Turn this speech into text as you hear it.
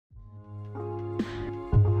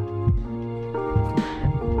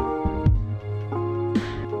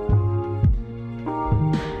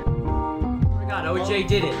OJ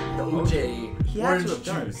did it. The OJ He had orange to have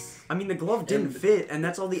done. juice. I mean, the glove didn't fit, and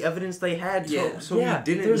that's all the evidence they had. So he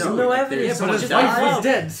didn't There's know. no Like, evidence. there's It's someone just died. my Wife was glove.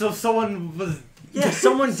 dead, so someone was. Yeah,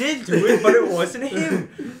 someone did do it, but it wasn't him.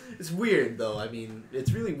 It's weird though. I mean,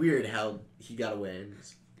 it's really weird how he got away.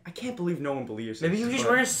 I can't believe no one believes Maybe this, he was just but-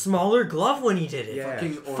 wearing a smaller glove when he did it. Yeah.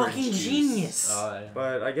 Fucking orange Fucking juice. genius.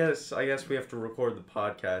 But I guess we have to record the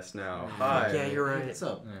podcast now. Hi. Yeah, you're right. What's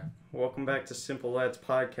up? Welcome back to Simple Lads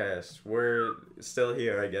Podcast. We're still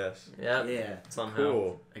here, I guess. Yeah. Yeah, Somehow.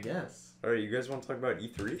 Cool. I guess. Alright, you guys want to talk about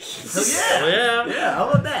E3? Hell yeah! Yeah. Yeah, how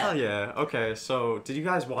about Hell that? yeah. Okay, so did you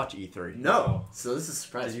guys watch E3? No. So this is Did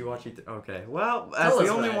surprising. you watch E3? Okay. Well, Tell as the us,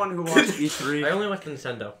 only Ryan. one who watched I E3, only went to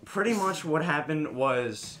Nintendo. pretty much what happened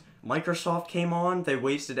was Microsoft came on, they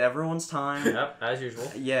wasted everyone's time. Yep, as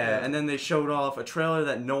usual. Yeah, and then they showed off a trailer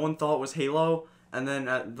that no one thought was Halo, and then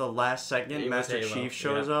at the last second, It was Master Halo. Chief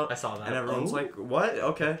shows Yeah, up, I saw that. and everyone's Oh. like, "What?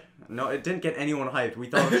 Okay." No, it didn't get anyone hyped. We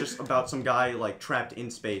thought it was just about some guy like trapped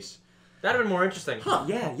in space. That'd have been more interesting. Huh.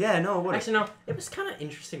 Yeah, no, it would. Actually, no. It was kind of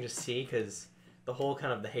interesting to see because the whole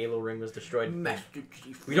kind of the Halo ring was destroyed. Master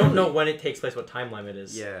Chief. We don't know when it takes place, what timeline it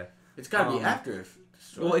is. Yeah, It's gotta be Um, after.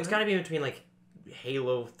 Well, it's got to be between like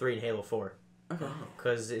Halo 3 and Halo 4 okay.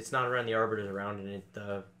 because it's not around the Arbiter's around and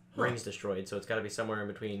the ring's destroyed, so it's got to be somewhere in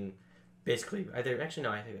between. Basically, either actually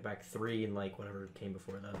no, I think back 3 and like whatever came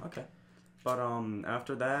before that. Okay. But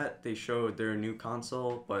after that, they showed their new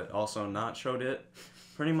console, but also not showed it.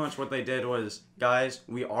 Pretty much what they did was, guys,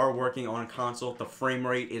 we are working on a console. The frame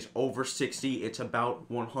rate is over 60. It's about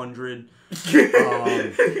 100.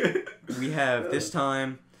 We have this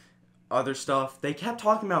time other stuff. They kept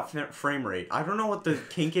talking about frame rate. I don't know what the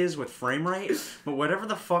kink is with frame rate, but whatever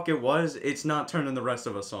the fuck it was, it's not turning the rest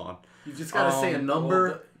of us on. You just gotta say a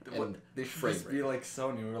number. Well, and they should frame just rate. be like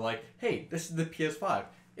Sony. We're like, hey, this is the PS5.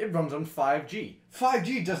 It runs on 5G.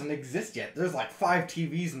 5G doesn't exist yet. There's like 5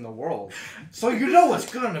 TVs in the world. So you know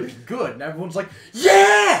it's gonna be good. And everyone's like,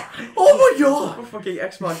 yeah! Oh my god! For fucking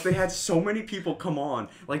Xbox, they had so many people come on.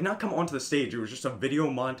 Like, not come onto the stage. It was just a video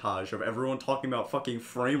montage of everyone talking about fucking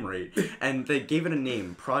frame rate. And they gave it a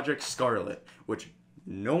name, Project Scarlet, which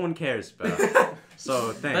no one cares about.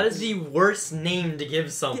 So, thanks. That is the worst name to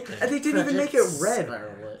give something. And they didn't even make it red.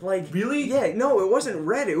 Scarlet. Like, Really? Yeah, no, it wasn't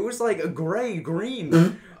red. It was like a gray,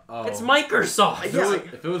 green. oh. It's Microsoft. If, Yeah.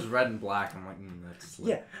 if it was red and black, I'm like, that's slick.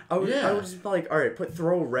 Yeah, I would Yeah. just be like, all right,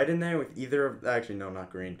 throw red in there with either of. Actually, no,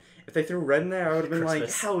 not green. If they threw red in there, I would have been like,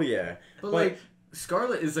 Christmas. hell yeah. But like,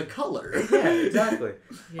 Scarlet is a color. Yeah, exactly.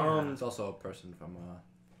 Yeah. It's also a person from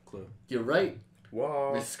Clue. You're right.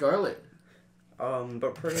 Whoa. Miss Scarlet.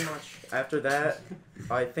 But pretty much after that,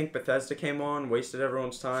 I think Bethesda came on, wasted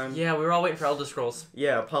everyone's time. Yeah, we were all waiting for Elder Scrolls.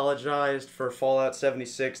 Yeah, apologized for Fallout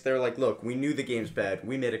 76. They're like, look, we knew the game's bad.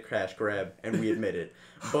 We made a crash grab, and we admit it.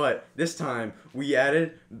 But this time, we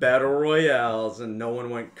added Battle Royales, and no one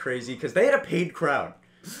went crazy, because they had a paid crowd.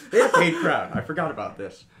 They had a paid crowd. I forgot about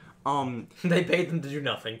this. They paid them to do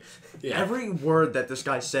nothing. Yeah. Every word that this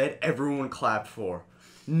guy said, everyone clapped for.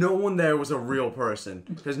 No one there was a real person,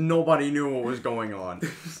 because nobody knew what was going on.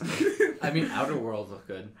 I mean, Outer Worlds look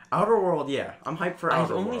good. Outer World, yeah. I'm hyped for I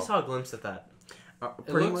Outer only World. saw a glimpse of that. It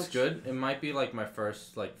Pretty looks much- good. It might be like my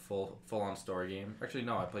first like full on story game. Actually,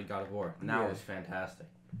 no, I played God of War. Now Yeah. it's fantastic.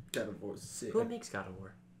 God of War 6. Who makes God of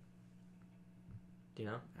War? Do you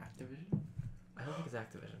know? Activision. I don't think it's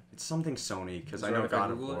Activision. It's something Sony, because Is I it know right if I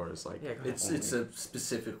God of Google it? War is like... Yeah, go ahead. It's a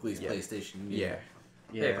specifically Yeah. PlayStation. Yeah.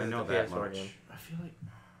 Yeah, I know the that PS4 much. game. I feel like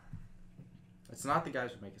it's not the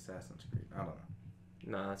guys who make Assassin's Creed. I don't know.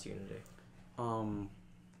 No, that's Unity.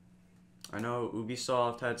 I know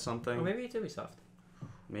Ubisoft had something. Or maybe it's Ubisoft.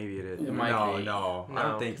 Maybe it is. It might no, be. no, I No,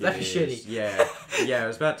 don't think that'd it be is. shitty. Yeah, I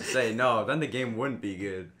was about to say no. Then the game wouldn't be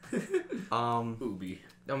good. Ubi.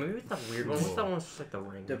 No, maybe it's that weird one. What's that one? It's just like the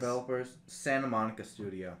rings. Developers, Santa Monica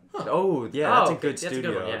Studio. Oh yeah, that's Oh, a good that's a good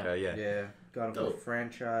studio. one, yeah. Okay, yeah. Yeah, God of War Dope.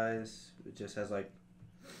 franchise. It just has like,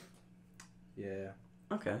 yeah.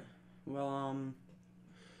 Okay. Well,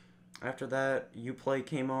 after that, Uplay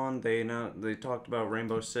came on. They talked about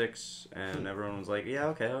Rainbow Six, and everyone was like, "Yeah,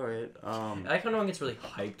 okay, all right." I like how no one gets really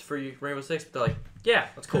hyped for Rainbow Six, but they're like, yeah,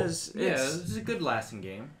 that's cool. Because Yeah, this is a good lasting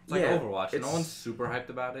game. It's like Yeah, Overwatch. No it's- one's super hyped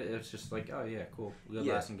about it. It's just like, oh yeah, cool, good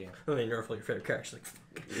Yeah. lasting game. And they nerf all your favorite characters. Like,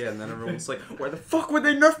 fuck. yeah, and then everyone's like, "Where the fuck would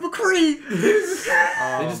they nerf McCree?"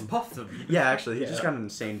 They just puffed them. Yeah, actually, he Yeah. just got an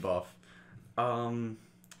insane buff.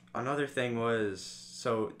 Another thing was,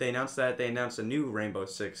 so they announced a new Rainbow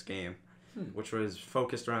Six game, which was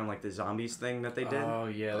focused around like the zombies thing that they did. Oh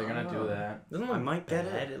yeah, they're gonna do Oh. that. Doesn't I look might get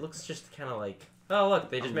bad. it. It looks just kind of like, oh look,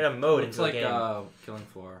 they just made a mode It's into like the game. Killing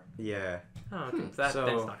Floor. Yeah, Oh, okay. That's So,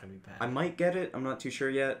 not gonna be bad. I might get it. I'm not too sure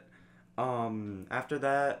yet. After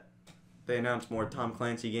that, they announced more Tom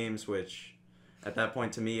Clancy games, which at that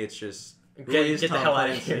point to me it's just Get the hell out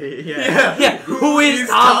of here. Yeah. Yeah, who is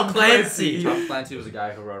Tom Clancy? Tom Clancy was a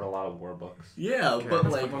guy who wrote a lot of war books. Yeah, Okay. but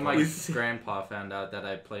That's like When my grandpa found out that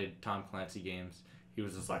I played Tom Clancy games, he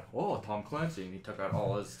was just like, "Oh, Tom Clancy," and he took out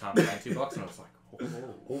all his Tom Clancy books, and I was like,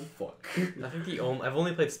 oh fuck. I think I've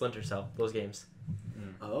only played Splinter Cell, those games.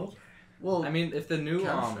 Oh, well. I mean, if the new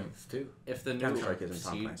Counter-Strike's too. if the new Counter-Strike isn't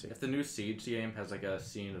Tom Siege, Clancy. if the new Siege game has like a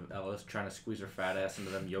scene of Ellis trying to squeeze her fat ass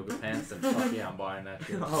into them yoga pants, then fuck yeah, I'm buying that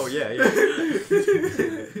shit. Oh yeah.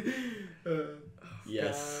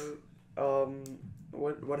 Yes.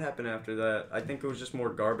 What happened after that? I think it was just more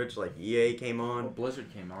garbage. Like EA came Well, on.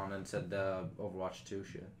 Blizzard came on and said Overwatch 2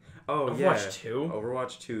 shit. Oh yeah. Overwatch 2?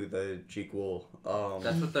 Overwatch 2, the Jequel.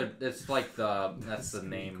 That's what it's like that's the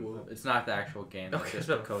name. Cool. It's not the actual game. It's Okay, just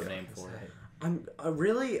so- a code name for it.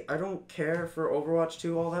 I don't care for Overwatch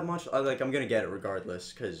 2 all that much. I'm gonna get it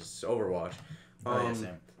regardless because it's Overwatch. Oh yeah,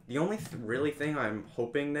 same. The only really thing I'm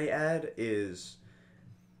hoping they add is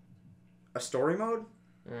a story mode.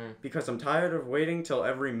 Mm. Because I'm tired of waiting till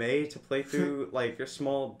every May to play through like a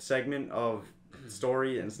small segment of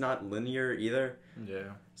story, and it's not linear either. Yeah.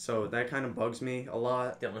 So that kind of bugs me a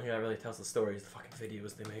lot. The only thing that really tells the story is the fucking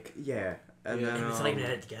videos they make. Yeah, and Yeah, then And it's not even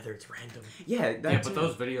edited together, it's random. yeah, that's But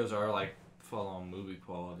those videos are like full on movie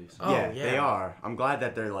quality. So. Oh, yeah, yeah. they are. I'm glad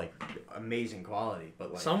that they're like amazing quality,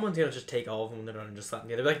 but like Someone's gonna just take all of them and they're gonna just slap them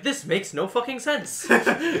together. Like, this makes no fucking sense.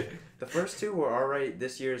 the first two were alright.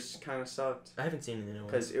 This year's kind of sucked. I haven't seen any new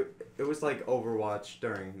ones. Because it was like Overwatch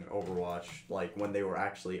during Overwatch, like when they were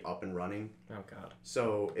actually up and running. Oh god.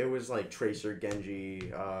 So it was like Tracer,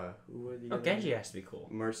 Genji, who were the Oh, other- Genji has to be cool.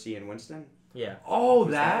 Mercy, and Winston. Yeah. Oh,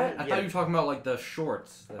 Was that? that? I Yeah. thought you were talking about like the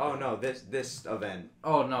shorts. Oh no, this event.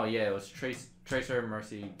 Oh no, yeah, it was Tracer,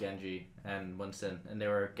 Mercy, Genji, and Winston, and they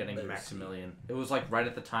were getting Mercy. Maximilian. It was like right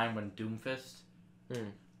at the time when Doomfist.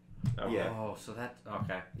 Oh, Yeah. Oh, so that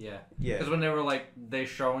okay, yeah. Yeah. Because when they were like they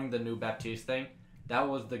showing the new Baptiste thing, that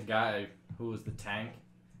was the guy who was the tank.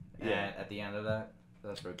 Yeah. At the end of that,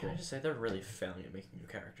 that's very Can cool. I just say they're really failing at making new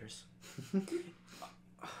characters?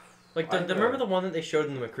 Like, I remember know. the one that they showed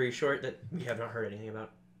in the McCree short that we have not heard anything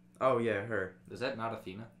about? Oh yeah, her. Is that not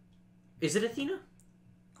Athena? Is it Athena?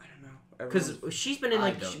 I don't know. Because she's been in, I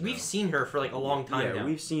like, don't we've know. seen her for, like, a long time yeah, now.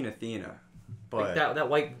 we've seen Athena, but Like, that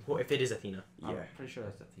white, if it is Athena. yeah, I'm pretty sure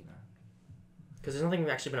that's Athena. Because there's nothing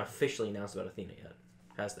actually been officially announced about Athena yet.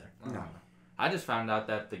 Has there? I don't No. know. I just found out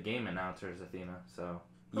that the game announcer is Athena, so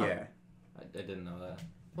yeah. I didn't know that.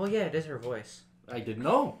 Well, yeah, it is her voice. I didn't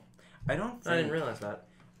know. I don't I didn't think realize that.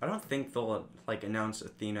 I don't think they'll like announce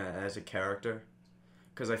Athena as a character,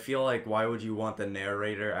 because I feel like why would you want the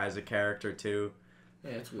narrator as a character too?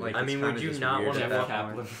 Yeah, it's weird. Like, I it's mean, would kinda you just not weird wanna at walk-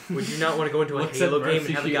 that point. Would you not want to go into a Looks at Halo game and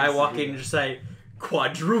Mercy have a guy Shields. walk in and just say,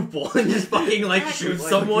 quadruple, and just fucking, like, shoot Like,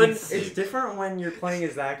 someone? It's different when you're playing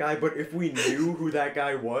as that guy, but if we knew who that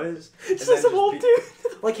guy was, It's and just then some old be-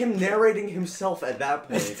 dude. like him narrating himself at that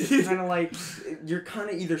point, it's kind of like you're kind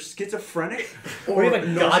of either schizophrenic Or or you have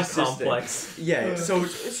a god narcissistic. complex. Yeah, so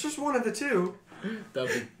it's just one of the two.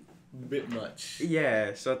 That'd be a bit much.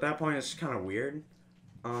 Yeah, so at that point it's kind of weird.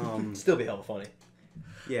 Still be hella funny.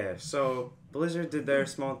 Yeah, so Blizzard did their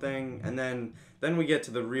small thing, and then we get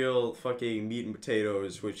to the real fucking meat and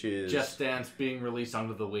potatoes, which is Just Dance being released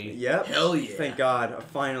onto the Wii. Yep. Hell yeah. Thank God,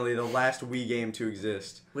 finally the last Wii game to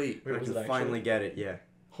exist. Wait. Wait, I was can it finally actually? get it. Yeah.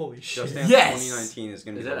 Holy shit. Just Dance Yes! 2019 is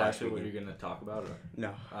gonna Is be that the last actually Wii what game. you're gonna talk about? Or?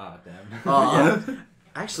 No. Ah, damn.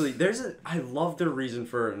 Actually, I love their reason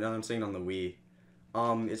for announcing on the Wii.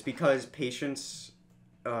 It's because patience,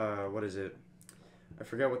 what is it? I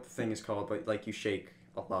forget what the thing is called, but like you shake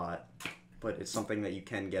a lot, but it's something that you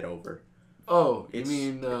can get over. Oh, you It's-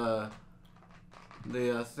 mean the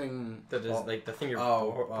thing? That is, like, the thing you're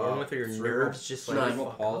Oh, born with, or your cerebral- nerves just, like, cerebral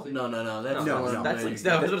fuck palsy? up. No. That's No, the one. no, That's, where like, you-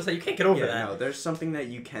 I was gonna say, you can't get over Yeah, that. no, there's something that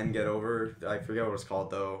you can get over. I forget what it's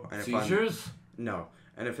called though. And if I'm- seizures. No.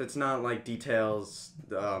 And if it's not like details,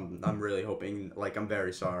 I'm really hoping, like, I'm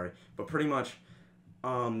very sorry. But pretty much,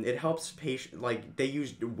 it helps like, they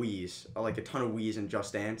used Wii's, like a ton of Wii's in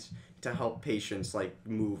Just Dance to help patients, like,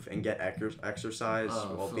 move and get exercise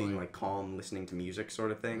Oh, while so, being, like- like, calm, listening to music sort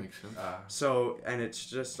of thing. Makes sense. So, and it's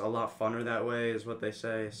just a lot funner that way is what they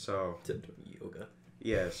say. So, Yoga.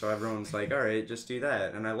 yeah, so everyone's like, all right, just do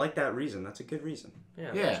that. And I like that reason. That's a good reason.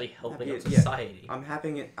 Yeah, Yeah. actually helping out Yeah. society. I'm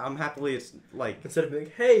happily it's like, Instead of being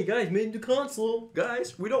like, hey guys, made a new console.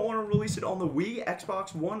 guys, we don't want to release it on the Wii,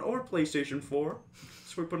 Xbox One, or PlayStation 4,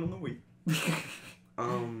 so we put it on the Wii.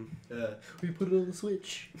 We put it on the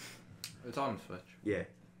Switch. It's on Switch. Yeah.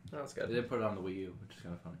 That's They good. did put it on the Wii U, which is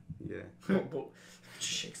kind of funny. Yeah.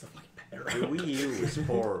 Shakes the fucking pad The around. Wii U was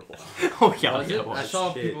horrible. Oh yeah, Was yeah, it? it I was.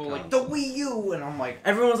 saw Shit people like the console. Wii U, and I'm like,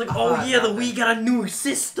 Everyone was like, "Oh Ah, yeah, the nothing. Wii got a new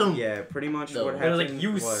system." Yeah, pretty much No, what And it was happened like,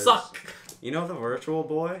 "You was, suck." You know the Virtual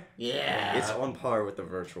Boy? Yeah. It's on par with the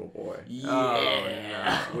Virtual Boy.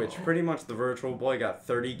 Yeah. Which pretty much the Virtual Boy got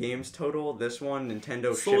 30 games total. This one, Nintendo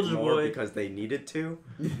shipped Soldier more Boy. because they needed to.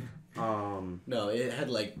 No, it had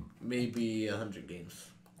like maybe 100 games.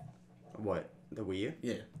 What? The Wii U?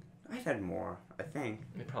 Yeah. I've had more, I think.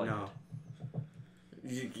 It probably No.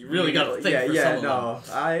 You really got to think Yeah, for yeah, some of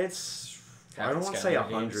them. no. It's. I Half don't the want to say Skylar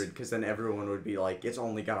games. 100 because then everyone would be like, it's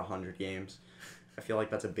only got 100 games. I feel like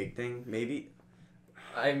that's a big thing, maybe.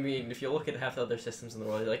 I mean, if you look at half the other systems in the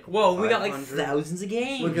world, you're like, "Whoa, we got like 500? thousands of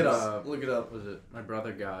games." Look it up. Look it up. was it? My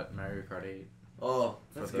brother got Mario Kart 8 Oh,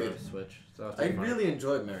 for that's the good. Switch. So that's I pretty fun. really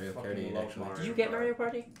enjoyed Mario Fucking Kart 8, love actually. Mario. Did you get Mario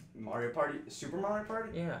Party? Mario Party? Super Mario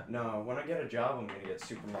Party? Yeah. No, when I get a job, I'm gonna get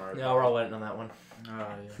Super Mario No, we're all waiting on that one.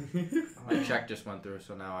 Yeah. My check just went through,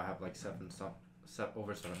 so now I have like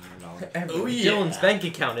over $700. Oh, yeah. Dylan's bank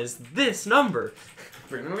account is this number.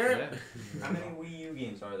 Yeah. How many Wii U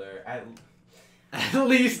games are there? At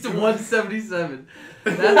least 177.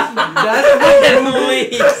 That's At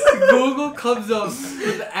least. Google comes up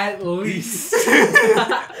with at least.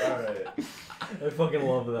 Alright. I fucking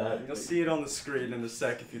love that. You'll see it on the screen in a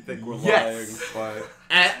sec if you think we're Yes. lying, but...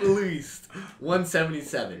 At least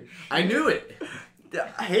 177. I knew it.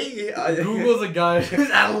 Hey, Google's a guy who's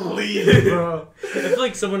at least, bro. I feel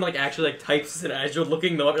like someone like actually like types it as you're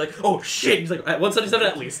looking them up. You're like, "Oh shit!" He's like, "At 177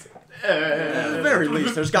 at least." At the very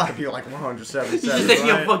least, there's got to be like He's 177. just taking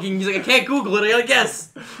a right? fucking. He's like, "I can't Google it. I gotta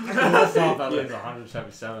guess." That's not at least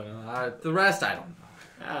 177. The rest, I don't know.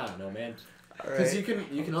 I don't know, man. Alright. Because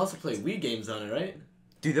you can also play Wii games on it, right?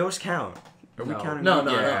 Do those count? Are we No. counting? No, Wii?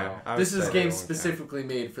 no, Yeah, no. I would This say is they games don't count. specifically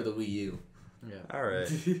made for the Wii U. Yeah. All right.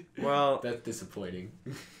 Well, That's disappointing.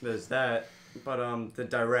 there's that. But the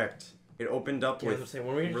Direct, it opened up Yeah, I was with gonna say,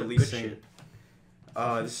 when are we gonna do good releasing. shit?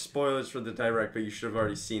 This is spoilers for the Direct, but you should have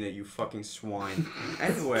already seen it, you fucking swine.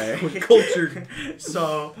 Anyway, Cultured.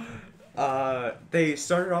 So, they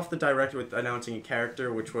started off the Direct with announcing a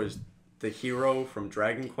character, which was the hero from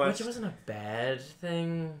Dragon Quest. Which wasn't a bad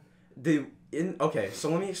thing. Okay, so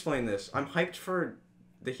let me explain this. I'm hyped for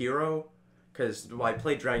the hero because I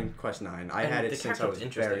played Dragon Quest 9. I And had the it since character I was was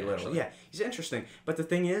interesting, very little. actually. Yeah, he's interesting. But the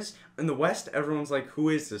thing is, in the West, everyone's like, "Who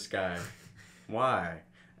is this guy? Why?"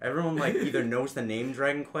 Everyone like either knows the name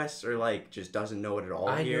Dragon Quest or like just doesn't know it at all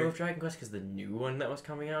I here. knew of Dragon Quest because the new one that was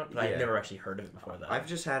coming out, but Yeah. I'd never actually heard of it before that. I've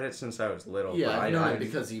just had it since I was little. Yeah, but I know I it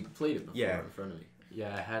because you played it before Yeah. in front of me.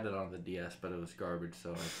 Yeah, I had it on the DS, but it was garbage,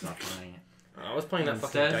 so I stopped playing it. I was playing that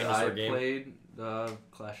Instead, fucking dinosaur I game. played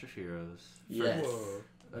Clash of Heroes. Yes.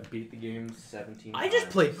 I beat the game 17 I just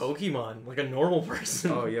times. played Pokemon like a normal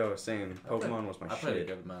person. Oh, yo, same. Pokemon was my I played a shit.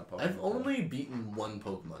 good amount of Pokemon. I've only beaten one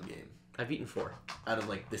Pokemon game I've eaten 4. out of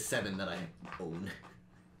like the 7 that I own.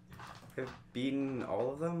 I've beaten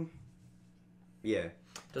all of them. Yeah.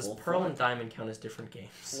 Does All Pearl 5? and Diamond count as different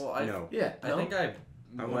games? Well, I No. Yeah, I no? think I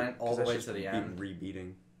I went all the way to the end.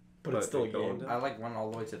 Rebeating. but it's still a they go game. into- I went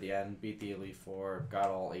all the way to the end, beat the Elite Four, got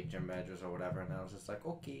all 8 gym badges or whatever, and I was just like,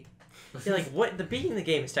 okay. Yeah, like what? The beating the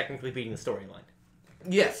game is technically beating the storyline.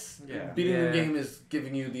 Yes. Yeah. Beating Yeah. the game is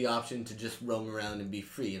giving you the option to just roam around and be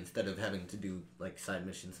free instead of having to do like side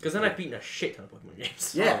missions. Because then I've beaten a shit ton of Pokemon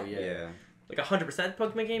games. Yeah. Oh, yeah. Yeah. Like 100%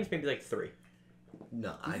 Pokemon games, maybe like 3.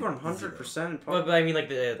 No, I You've 100% in But I mean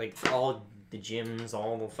like all the gyms,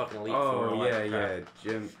 all the fucking Elite Four. Oh all yeah, that crap.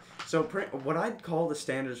 yeah, gym. So what I'd call the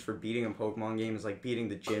standards for beating a Pokemon game is like beating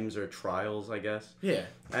the gyms or trials, I guess, Yeah,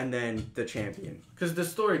 and then the champion. because the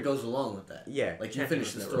story goes along with that. Yeah, Like you Champion finish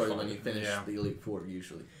was the never story fun. when you finish Yeah. the Elite Four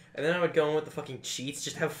usually. And then I would go in with the fucking cheats,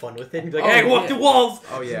 just have fun with it, and be like, Oh, "Hey, walk yeah. through walls."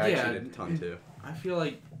 Oh yeah, I Yeah. cheated a ton too. I feel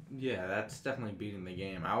like, yeah, that's definitely beating the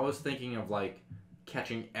game. I was thinking of, like,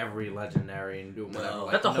 catching every legendary and doing whatever. No.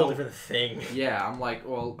 Like, That's a whole no- different thing. Yeah, I'm like,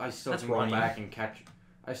 well, I still That's can go running. back and catch.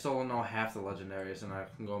 I still don't know half the legendaries, and I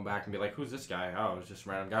can go back and be like, who's this guy? Oh, it's just a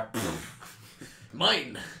random guy.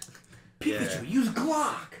 Mine. Pikachu, use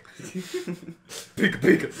Glock.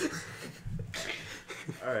 Pika.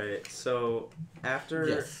 All right, so after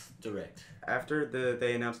Yes, direct. after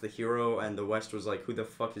they announced the hero and the West was like, who the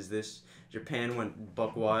fuck is this? Japan went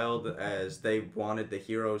buck wild as they wanted the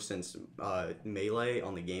hero since Melee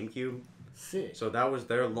on the GameCube. Sick. So that was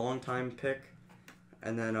their longtime pick.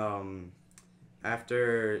 And then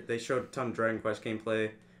after they showed a ton of Dragon Quest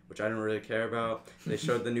gameplay, which I didn't really care about, they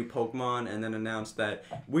showed the new Pokemon and then announced that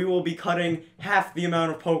we will be cutting half the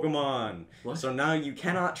amount of Pokemon. What? So now you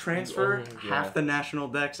cannot transfer Oh, half yeah. the national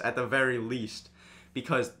dex at the very least.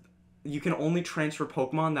 Because you can only transfer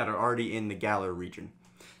Pokemon that are already in the Galar region.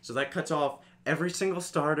 So that cuts off every single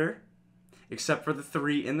starter, except for the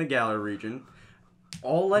 3 in the Galar region.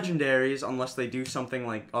 All legendaries, unless they do something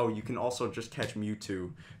like, oh, you can also just catch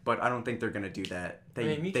Mewtwo. But I don't think they're going to do that.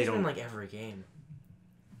 They Mewtwo's don't... in like every game.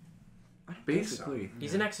 Basically.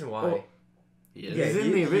 He's in X and Y. Well, He is. Yeah, He's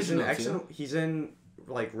in the original, X too. and, he's in,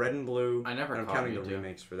 like, Red and Blue. I never I'm caught counting the Mewtwo.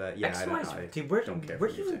 remakes for that. Yeah, X and I Y. Dude, where don't care do for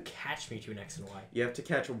you Mewtwo. even catch Mewtwo in X and Y? You have to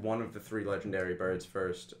catch one of the 3 legendary birds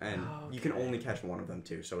first, and you can Okay. only catch one of them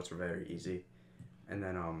too, so it's very easy. And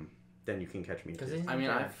then you can catch Mewtwo. I mean,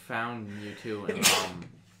 I found Mewtwo in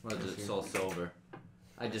what is it, Soul Silver.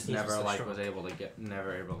 I just He's never just so like strong. was able to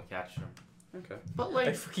catch him. Okay. But I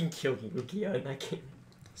like, fucking killed Lugia in that game.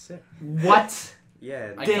 Sick. what?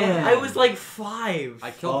 Yeah. I Damn. I was like 5.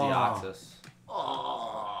 I killed Oh. Deoxys.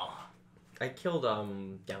 Oh. I killed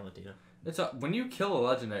Galatina. It's when you kill a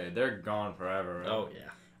legendary, they're gone forever. Right? Oh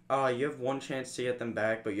yeah. You have one chance to get them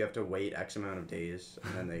back, but you have to wait X amount of days,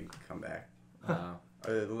 and then they come back.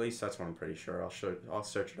 At least that's what I'm pretty sure. I'll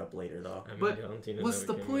search it up later though. I mean, But Galatina What's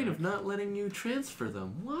never the came point back. of not letting you transfer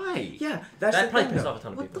them? Why? Yeah, that's That the probably thing, pissed though. off a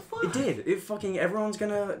ton of What the people. fuck? It did. It fucking everyone's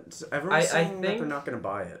saying I that they're think- not gonna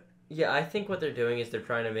buy it. Yeah, I think what they're doing is they're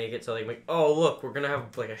trying to make it so like, oh look, we're gonna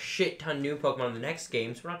have like a shit ton new Pokemon in the next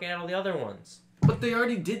game, so we're not gonna add all the other ones. But they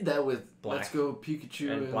already did that with Black. Let's Go Pikachu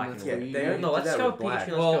And and Black Let's and Go White. Eevee. They already No, did let's that go with Black.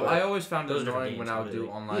 Pikachu. Well, go. I always found it Those are annoying when games, I would do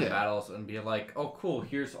really. online Yeah. battles and be like, "Oh, cool!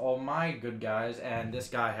 Here's all my good guys, and this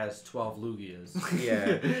guy has 12 Lugias." Yeah.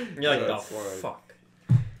 You're like, the That's why- fuck.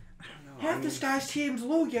 I don't know. I mean, guy's team's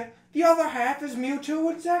Lugia, the other half is Mewtwo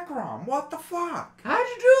and Zekrom. What the fuck? How'd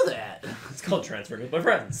you do that? It's called transferring with my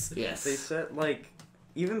friends. Yes. they said like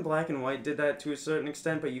even Black and White did that to a certain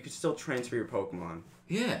extent, but you could still transfer your Pokemon,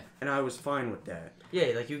 Yeah. and I was fine with that.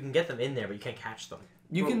 Yeah, like you can get them in there, but you can't catch them.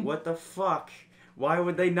 You But can. What the fuck? Why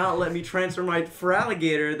would they not let me transfer my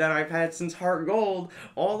Feraligatr that I've had since Heart Gold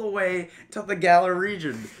all the way to the Galar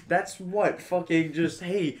region? That's what fucking just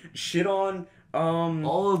hey shit on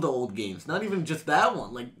All of the old games, not even just that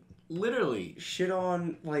one. Like literally. shit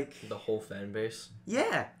on like The whole fan base.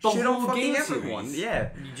 yeah The shit on whole fucking game everyone series. yeah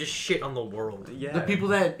You just shit on the world. yeah The people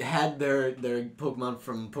that had their Pokemon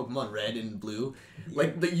from Pokemon Red and Blue,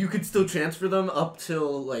 like you could still transfer them up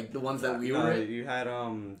till like the ones that we were. you had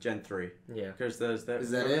Gen 3 Yeah. because there's that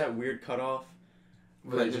Is that remember it? that weird cutoff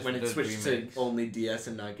When just it did switched remakes. to only DS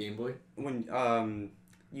and not Game Boy. when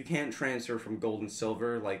you can't transfer from Gold and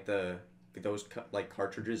Silver like those like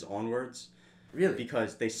cartridges onwards Really?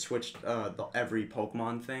 because they switched every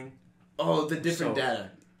Pokemon thing. Oh, the different So-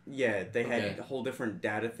 data. Yeah, they had Okay. whole different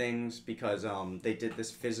data things because they did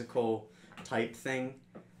this physical type thing.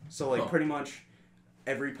 So like Huh. pretty much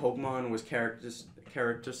every Pokemon was characterized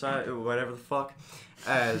whatever the fuck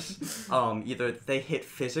as either they hit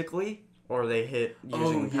physically or they hit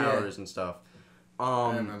using Oh, yeah. powers and stuff.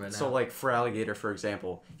 remember So now. like Feraligatr, for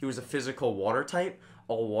example, he was a physical water type.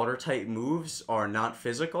 All water type moves are not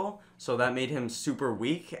physical, so that made him super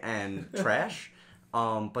weak and trash.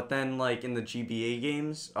 But then like in the GBA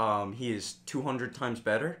games, he is 200 times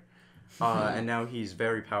better, and now he's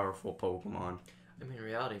very powerful Pokemon. I mean, in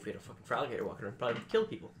reality, if we had a fucking Feraligatr walking around, it'd probably kill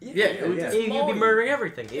people. Yeah, it would just- You'd maul be you. murdering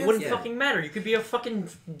everything. It wouldn't Yeah. fucking matter. You could be a fucking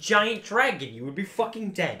giant dragon. You would be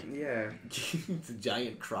fucking dead. Yeah. It's a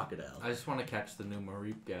giant crocodile. I just want to catch the new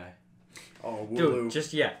Mareep guy. Oh, Dude, Wooloo.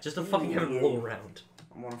 just to fucking have it roll around.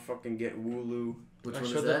 I want to fucking get Wooloo. Which I one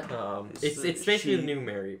showed is that? It's basically the new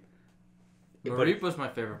Mary. But Mareep was my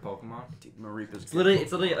favorite Pokemon. Dude, Mareep is it's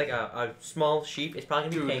literally like a small sheep. It's probably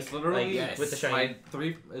gonna be Dude, pink, it's literally like, yes. with the shiny. my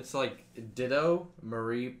three. It's like Ditto,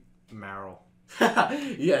 Mareep, Marill.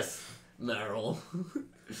 Yes, Meryl.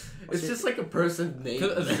 It's just like a person name.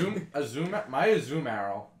 My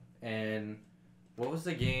Azumarill, and what was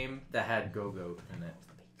the game that had Go-Goat in it?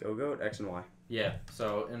 Go-Goat, X and Y. Yeah,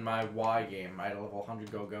 so in my Y game, I had a level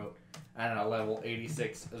 100 Go-Goat and a level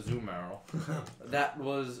 86 Azumarill. That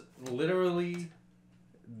was literally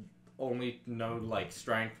only no like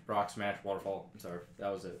strength, rock smash, waterfall, and surf.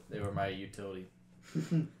 That was it. They were my utility.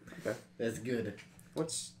 That's good.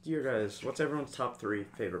 What's everyone's top 3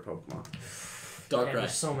 favorite Pokemon? Darkrai. Man,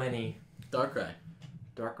 there's so many. Darkrai.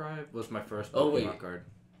 Darkrai was my first Pokemon Oh, wait. card.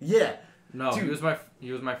 Yeah, No, Dude.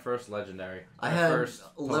 he was my first legendary. I My had first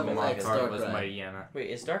level Pokemon X card was Darkrai. my Iana. Wait,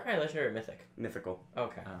 is Darkrai legendary or mythic? Mythical.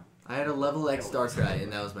 Okay. I had a level X Darkrai,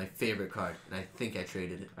 and that was my favorite card, and I think I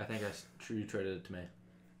traded it. I think you traded it to me.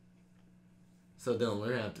 So Dylan, we're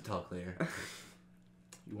gonna have to talk later.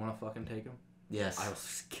 You want to fucking take him? Yes, I'll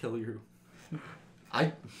just kill you.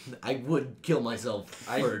 I would kill myself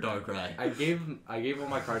I- for Darkrai. I gave all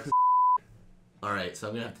my cards. All right, so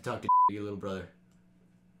I'm gonna have to talk to your little brother.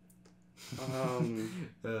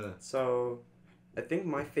 So, I think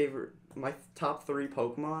my top 3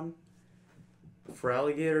 Pokemon.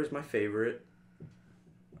 Feraligatr is my favorite.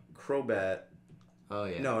 Crobat. Oh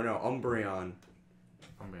yeah. No, Umbreon.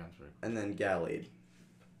 I'm being honest. And then Gallade.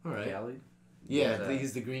 All right. Gallade? Yeah, What's that?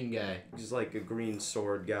 he's the green guy. He's like a green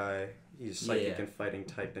sword guy. He's psychic Yeah. and fighting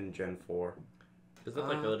type in Gen 4. Does that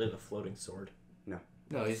look like a floating sword?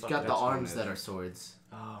 No, he's Fuck, got the that's what arms it that is. are swords.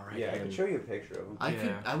 Oh, right. Yeah, I can show you a picture of him.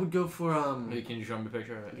 I would go for Maybe can you show me a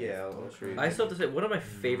picture? Yeah, I'll show you. I still have to say, one of my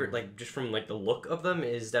favorite, like, just from, like, the look of them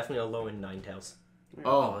is definitely Alolan Ninetales.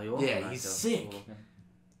 Oh, you yeah, want he's that? sick.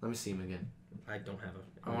 Let me see him again. I don't have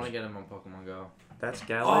a... I want to get him on Pokemon Go. That's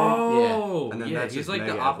Gallade. Oh, And then yeah, that's he's his like the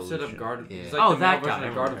Mega opposite Evolution. of Gardevoir. Yeah. He's like Oh, the male that version guy.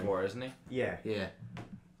 of Gardevoir, isn't he? Yeah. Yeah.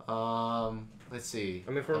 Let's see. I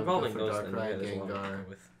mean, if we're I'll go involving for those, then yeah, Darkrai, there's a lot to Gengar. go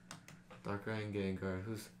with. Darkrai and Gengar.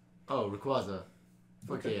 Who's? Oh, Rayquaza.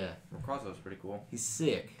 Fuck Okay. yeah. Rayquaza's pretty cool. He's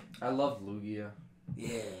sick. I love Lugia.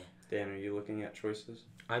 Yeah. Dan, are you looking at choices?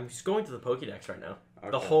 I'm just going to the Pokédex right now.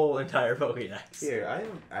 The Okay. whole entire Pokédex. Here, I have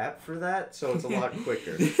an app for that, so it's a lot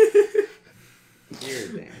quicker. Here,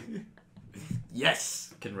 Dan.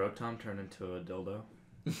 Yes. Can Rotom turn into a dildo?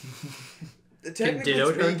 Can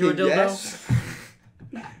Ditto turn into a dildo? Yes.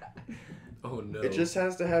 Oh no. It just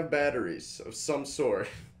has to have batteries of some sort.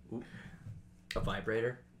 A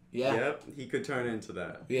vibrator. Yeah. Yep, he could turn into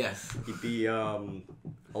that. Yes. He'd be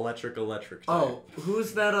electric type. Oh,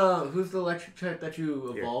 who's that? Who's the electric type that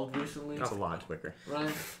you Here. evolved recently? It's a lot quicker.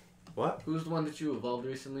 Ryan. What? Who's the one that you evolved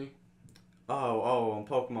recently? Oh, on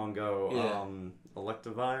Pokemon Go. Yeah.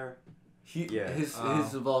 Electivire. Yeah. His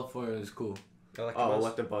evolved form is cool. Oh,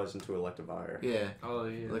 Electabuzz into Electivire. Yeah. Oh,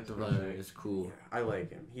 yeah. Electivire is cool. I like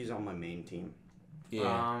him. He's on my main team.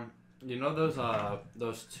 Yeah. You know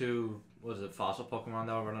those two, what is it, fossil Pokemon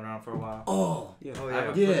that were running around for a while? Oh. Yeah. Oh, I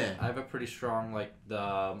have yeah. a Yeah. I have a pretty strong, like,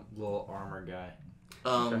 the little armor guy.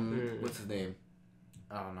 What's his name?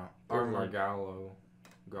 I don't know. Armor. Armor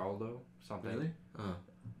Galdo? Something. Really? Oh.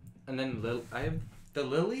 And then the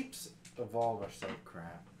Lilleeps evolve are so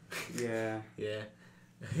crap. Yeah. Yeah.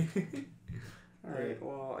 Alright,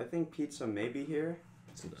 well, I think pizza may be here.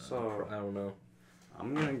 So, I don't know.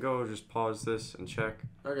 I'm gonna go just pause this and check.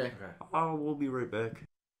 Okay. Oh, we'll be right back.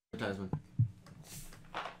 Advertisement.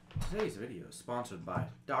 Today's video is sponsored by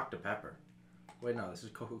Dr. Pepper. Wait, no, this is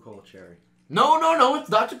Coca-Cola Cherry. No, it's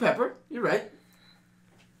Dr. Pepper. You're right.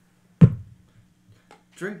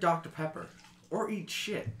 Drink Dr. Pepper. Or eat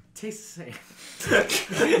shit. Tastes the same.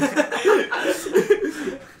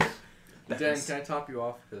 Dan, can I top you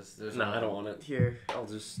off? Because there's No, I don't want it. Here, I'll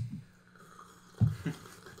just...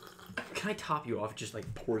 Can I top you off? It just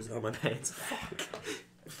like pours it on my pants. Fuck.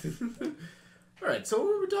 Alright, so what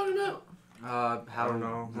were we talking about? I don't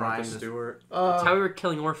know. Martha Ryan Stewart. That's how we were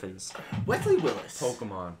killing orphans. Wesley Willis.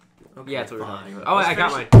 Pokemon. Okay, Yeah, that's what we were fine. talking about. Oh, I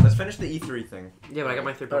got mine. Let's finish the E3 thing. Yeah, but I got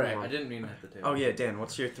my third Alright, Pokemon. I didn't mean to hit the table. Oh yeah, Dan,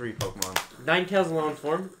 what's your 3 Pokemon? Ninetales alone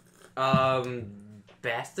form.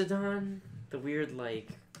 Bastodon. The weird like.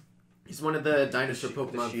 He's one of the dinosaur The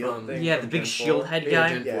Pokemon shield from... thing. Yeah, the from big Gen shield 4? head Yeah, guy.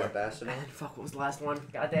 Gen Yeah, 4. Bastodon. And fuck, what was the last one?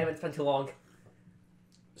 God damn it, it's been too long.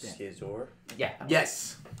 Skizor. Yeah.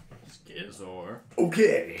 Yes. Skizor.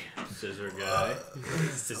 Okay. Scissor guy.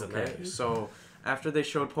 Okay, so after they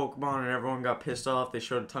showed Pokemon and everyone got pissed off, they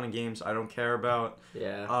showed a ton of games I don't care about.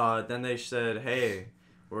 Yeah. Then they said, hey,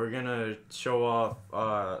 we're gonna show off,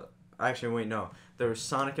 actually, wait, no. There was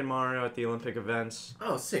Sonic and Mario at the Olympic events.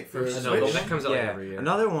 Oh, sick. For I know, Switch. that comes out like Yeah, every year.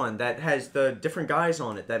 another one that has the different guys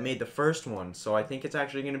on it that made the first one, so I think it's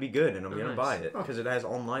actually gonna be good, and I'm gonna Nice. buy it, because it has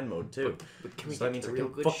online mode, too. But can we So that get means the I real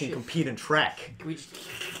can good fucking shit? compete in track. Can we just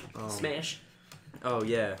smash? Oh,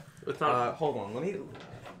 yeah. It's not. Hold on, let me...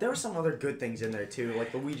 There were some other good things in there, too,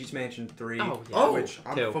 like Luigi's Mansion 3, Oh, yeah. which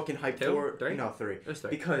I'm Two. fucking hyped Two? for. Three? No, 3. It was 3.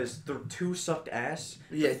 Because the 2 sucked ass.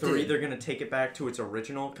 Yeah, The it 3, did. they're gonna take it back to its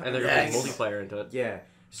original. And they're Yes. gonna put multiplayer into it. Yeah.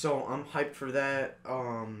 So I'm hyped for that. Did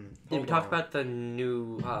we hold talk on. about the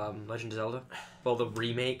new Legend of Zelda? Well, the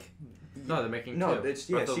remake. No, they're making No, two. it's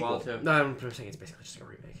Breath of the sequel. Wild 2. No, I'm saying it's basically just a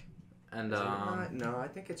remake. And Is it not? No, I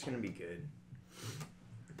think it's gonna be good.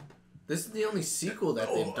 This is the only sequel that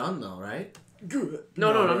they've done, though, right? Good.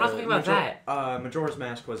 No, I'm not thinking about that. Majora's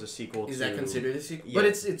Mask was a sequel. Is to... that considered a sequel? Yeah. But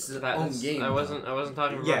it's its That own is- game. I wasn't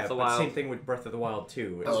talking about Yeah, Breath of the but Wild. same thing with Breath of the Wild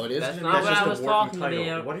too. Oh, it is? That's That's not what just I a was working talking title.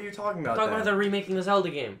 about. What are you talking about? Talking then? about the remaking the Zelda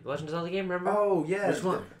game, the Legend of Zelda game. Remember? Oh yeah. Which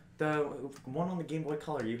one? The one on the Game Boy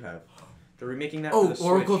Color you have. They're remaking that. Oh, for the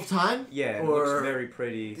Oracle Switch. of Time? Yeah, it Or looks very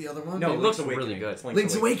pretty. The other one? No, It Link's looks Awakening. really good. It's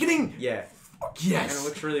Link's Awakening? Yeah, Fuck and it yes!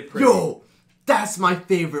 looks really pretty. Yo! That's my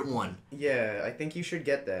favorite one. Yeah, I think you should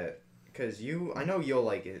get that because I know you'll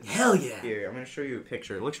like it. Hell yeah. Here, I'm gonna show you a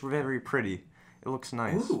picture. It looks very pretty. It looks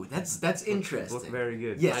nice. Ooh, that's interesting. Look very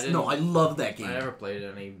good. Yes, I love that game. I never played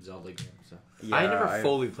any Zelda game, so. Yeah, I never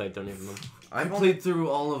fully played through any of them. I I've played through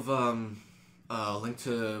all of Link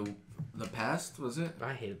to the Past. Was it?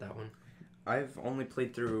 I hated that one. I've only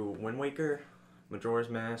played through Wind Waker, Majora's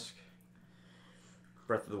Mask,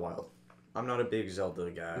 Breath of the Wild. I'm not a big Zelda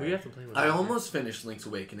guy. We have to play one. I almost finished Link's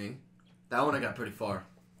Awakening. That one I got pretty far.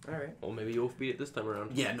 Alright. Well, maybe you'll beat it this time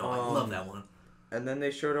around. Yeah, no, I love that one. And then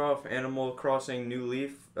they showed off Animal Crossing New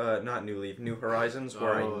Horizons,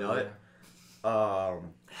 where I nut. I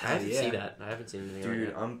haven't Yeah. seen that. I haven't seen anything. Dude, Right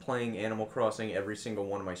yet. I'm playing Animal Crossing every single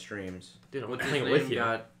one of my streams. Dude, I'm What's playing his it name with you.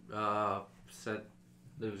 got said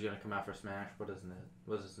that was gonna come out for Smash.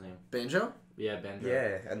 What's his name? Banjo? Yeah, Banjo.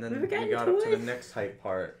 Yeah, and then We we got got up to toys. the next hype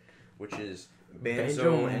part, which is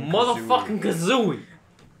Banjo, Banjo and motherfucking Kazooie. Kazooie.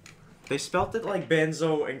 They spelt it like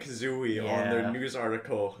Banzo and Kazooie on Yeah. their news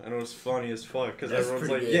article, and it was funny as fuck because That's everyone's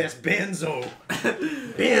pretty like, good. "Yes, Banzo,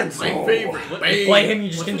 Banzo." My favorite. What- Bang. Play him, you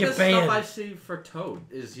just What's gonna with get the stuff I banned. see for Toad?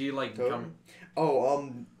 Is he like Toad?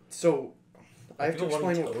 become? So I have to People wanting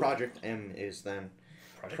explain what Toad? Project M is. Then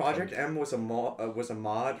Project M was a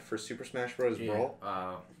mod for Super Smash Bros. Brawl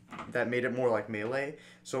that made it more like Melee,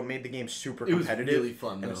 so it made the game super It was competitive. really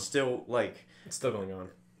fun, and though. it's still like. It's still going on.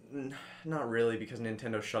 Not really, because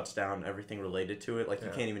Nintendo shuts down everything related to it. Like, you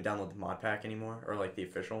Yeah. can't even download the mod pack anymore, or, like, the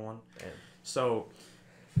official one. Yeah. So,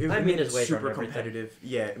 it I made mean, it his way super around everything. competitive.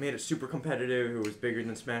 Yeah, it made it super competitive. It was bigger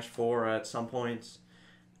than Smash 4 at some points.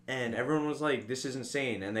 And everyone was like, this is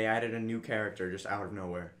insane. And they added a new character just out of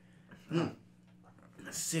nowhere.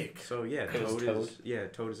 Sick. So, yeah, It was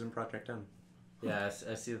Toad is in Project M. Yeah,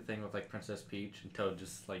 I see the thing with like Princess Peach and Toad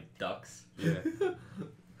just like ducks. Yeah.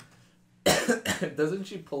 Doesn't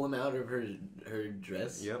she pull him out of her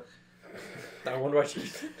dress? Yep. I wonder why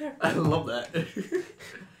she's there. I love that.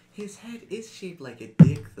 His head is shaped like a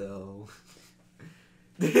dick, though.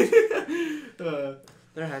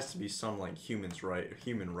 There has to be some, like,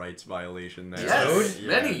 human rights violation there. Yes, Yeah.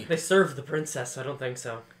 many. They served the princess. I don't think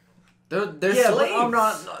so. They're Yeah, but slaves. I'm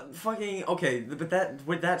not fucking okay. But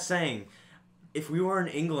with that saying, if we were in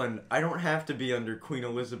England, I don't have to be under Queen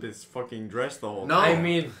Elizabeth's fucking dress the whole No. time. I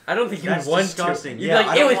mean, I don't think you That's would want disgusting. to. You'd Yeah, be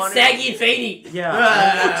like, I it don't was want saggy and veiny. Yeah,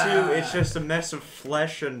 I don't want to. It's just a mess of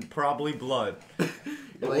flesh and probably blood.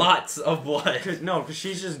 Like- Lots of blood. Because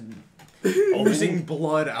she's just oozing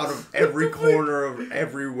blood out of every corner of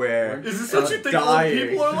everywhere. Is this what you think dying. old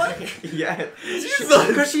people are like? Yeah, Jesus.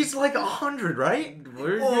 because she's like 100, right?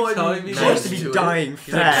 Were you Oh, telling me She Nice has that? to be to it. dying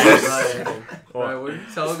He's like, fast. Right. Right, were you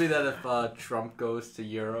telling me that if Trump goes to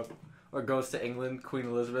Europe or goes to England, Queen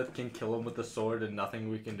Elizabeth can kill him with a sword and nothing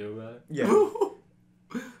we can do about it? Yeah.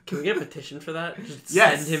 Can we get a petition for that? Just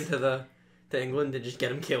Yes. send him to England and just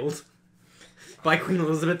get him killed. By Queen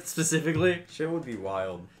Elizabeth specifically. Shit would be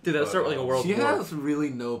wild. Dude, that would start like a world She war. has really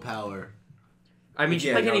no power. I mean, she's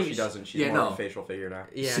Yeah, like no, any. she doesn't. She's Yeah, more of no. a facial figure now.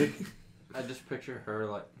 Yeah. I just picture her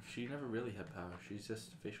like she never really had power. She's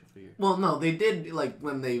just a facial figure. Well, no, they did like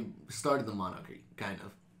when they started the monarchy, kind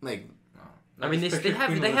of like. I mean, just they picture have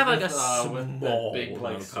Queen like a Elizabeth, with small that big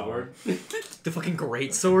like amount of power. sword. The fucking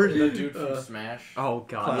great sword. The dude from Smash. Oh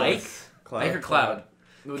god. Cloud. Ike? Cloud. Ike or Cloud?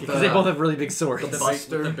 With Because they both have really big swords. With the,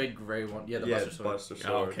 Buster. with the big gray one. Yeah, the Yeah, Buster sword. Buster Oh,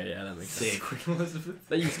 sword. okay, yeah, that makes Sick. sense. Queen Elizabeth.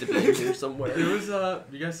 That used to be in here somewhere. There was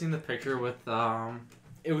you guys seen the picture with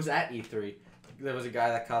it was at E3. There was a guy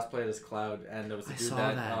that cosplayed as Cloud, and there was a I dude saw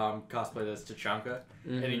that, that. cosplayed as Tachanka,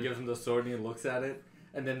 and he Mhm. gives him the sword and he looks at it,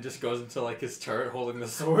 and then just goes into like his turret holding the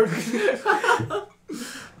sword.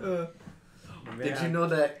 Did you know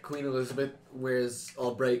that Queen Elizabeth wears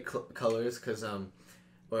all bright colors? Cause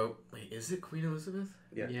well, wait, is it Queen Elizabeth?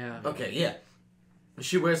 Yeah. Yeah. Okay, yeah.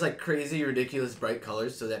 She wears like crazy, ridiculous, bright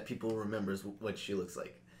colors so that people remembers what she looks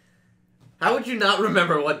like. How would you not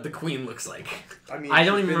remember what the Queen looks like? I mean, I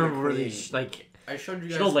don't she's even been the remember really, queen. like, I showed you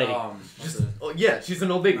She's guys an old lady. Oh yeah, she's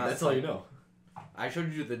an old lady. That's That's all you like- know. I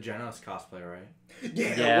showed you the Genos cosplay, right?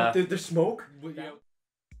 Yeah, Yeah. with the smoke.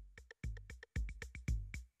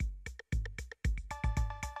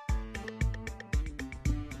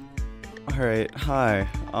 Alright, hi.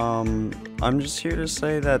 I'm just here to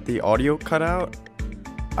say that the audio cut out.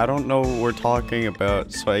 I don't know what we're talking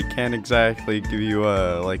about, so I can't exactly give you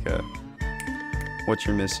what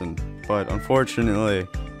you're missing. But unfortunately,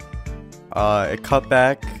 it cut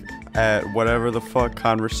back at whatever the fuck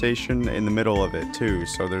conversation in the middle of it too,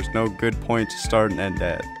 so there's no good point to start and end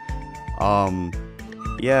at.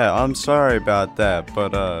 Yeah, I'm sorry about that,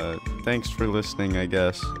 but thanks for listening, I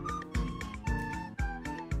guess.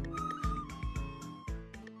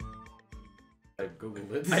 I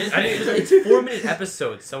googled it. it's 4-minute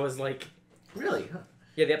episodes, so it's like, Really? Huh?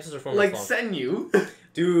 yeah, the episodes are 4 Like minutes long. Senyu.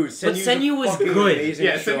 Dude, But Senyu was fucking good. amazing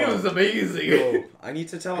Yeah, show. Senyu was amazing. Bro, I need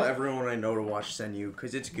to tell everyone I know to watch Senyu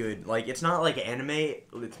because it's good. Like, it's not like anime.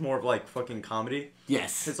 It's more of like fucking comedy.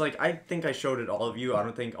 Yes. It's like I think I showed it all of you. I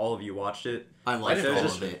don't think all of you watched it. I liked There's all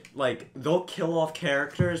just, of it. Like, they'll kill off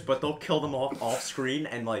characters, but they'll kill them off screen,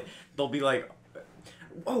 and like they'll be like,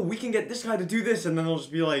 "Oh, we can get this guy to do this," and then they'll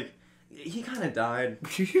just be like, "He kind of died."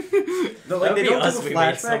 Like, they be don't us, do a we made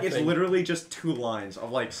flashback. It's something. literally just 2 lines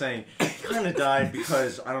of like saying he kind of died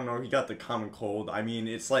because I don't know, he got the common cold. I mean,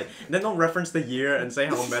 it's like then they'll reference the year and say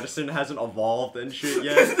how medicine hasn't evolved and shit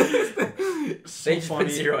yet. So They just put funny.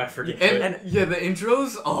 zero effort into And, it. yeah, the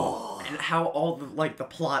intros. Oh. And how all the like the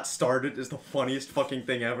plot started is the funniest fucking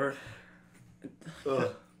thing ever.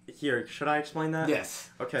 Ugh. Here, should I explain that? Yes.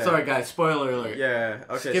 Okay. Sorry, guys. Spoiler alert. Yeah.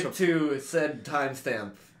 Okay. Skip to said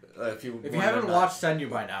timestamp. If you haven't watched Senyu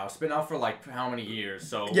by now, it's been out for like how many years?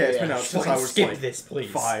 So Yeah, it's been Yeah, out since Fucking I was skip like this,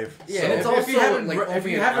 please. 5. Yeah, So it's if also you haven't, like if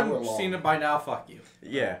only you an haven't hour long. seen it by now, fuck you.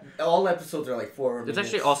 Yeah. All episodes are like 4 It's minutes.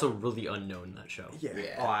 actually also really unknown, that show. Yeah.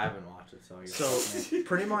 Yeah. Oh, I haven't watched it, so I guess So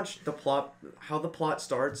pretty much the plot, how the plot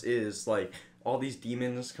starts is like all these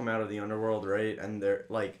demons come out of the underworld, right? And they're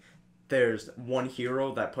like, there's one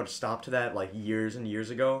hero that put a stop to that like years and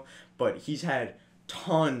years ago, but he's had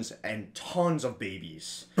tons and tons of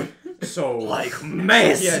babies. So Like, he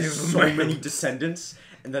massive. has so many descendants,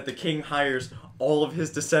 and that the king hires all of his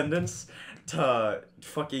descendants to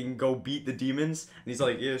fucking go beat the demons. And he's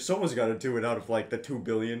like, yeah, someone's got to do it out of like the 2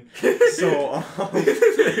 billion.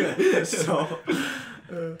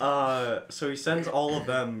 So he sends all of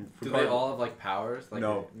them. Do they all have like powers? Like,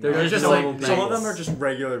 No. They're just like normal some of people. them are just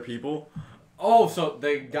regular people. Oh, so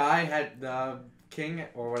the guy had the king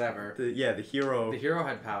or whatever. The hero. The hero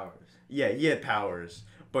had powers. Yeah, he had powers,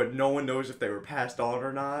 but no one knows if they were passed on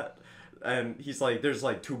or not. And he's like, there's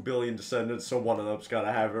like 2 billion descendants, so one of them's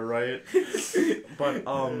gotta have it, right? But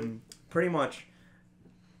pretty much.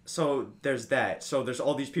 So there's that. So there's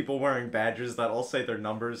all these people wearing badges that all say their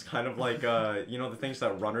numbers, kind of like you know the things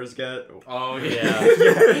that runners get. Oh Yeah.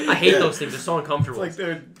 I hate those things. They're so It's uncomfortable. like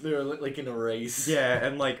they're like in a race. Yeah,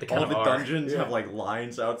 and like They all kinda the are. dungeons Yeah. have like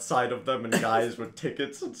lines outside of them and guys with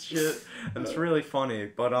tickets and shit. And it's really funny.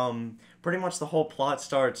 But pretty much the whole plot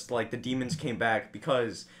starts like the demons came back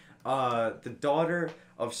because the daughter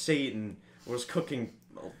of Satan was cooking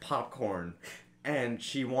popcorn and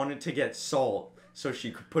she wanted to get salt so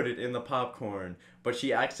she could put it in the popcorn. But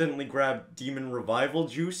she accidentally grabbed demon revival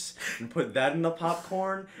juice and put that in the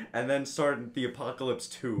popcorn and then started the Apocalypse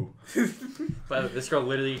 2. But this girl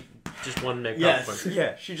literally just wanted to make Yes. popcorn.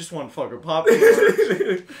 Yeah, she just wanted fucking popcorn.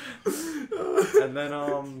 And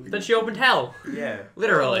then Then she opened hell. yeah. I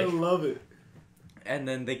Literally. love it. And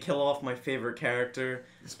then they kill off my favorite character.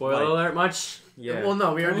 Spoiler alert much? Yeah. Well,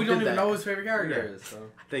 no, we already We don't did even that. know his favorite character is. So.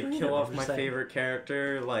 They Yeah, kill off I'm my just saying. favorite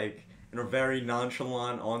character like in a very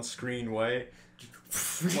nonchalant on-screen way.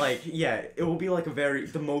 Like, yeah, it will be like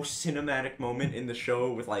the most cinematic moment in the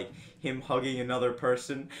show with like him hugging another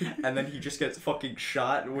person and then he just gets fucking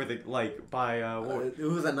shot with it like by what It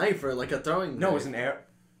was a knife or like a throwing. No, it knife. was an air.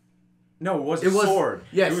 No, it was It a was- sword.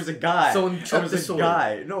 yes. It was a guy. Someone it chucked was the a sword.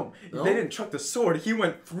 guy. No, No? they didn't chuck the sword. He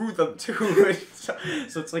went through them too.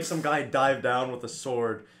 So it's like some guy dived down with a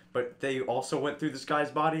sword, but they also went through this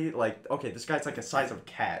guy's body. Like, okay, this guy's like the size of a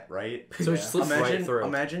cat, right? So she slips right through.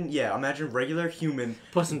 Imagine regular human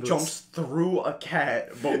Puss in Boots. jumps through a cat,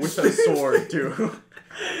 but with a sword too.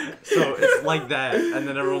 So it's like that, and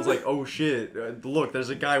then everyone's like, "Oh shit! Look, there's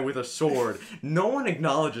a guy with a sword." No one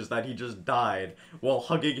acknowledges that he just died while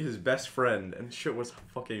hugging his best friend, and shit was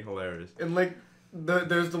fucking hilarious. And like,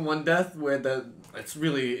 there's the one death where it's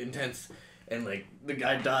really intense, and like the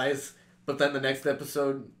guy dies, but then the next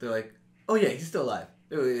episode they're like, "Oh yeah, he's still alive.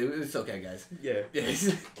 It's okay, guys." Yeah, Yeah.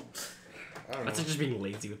 I don't That's know. like just being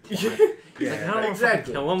lazy with plot. Yeah, Like, I don't want to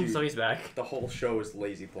exactly. kill him, Dude. so he's back. the whole show is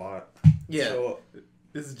lazy plot. Yeah. So,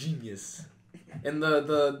 It's genius. And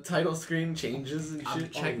the title screen changes and I'm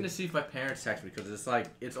shit. checking to see if my parents text me because it's like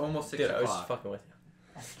it's almost 6 Dude, I was o'clock. just fucking with you.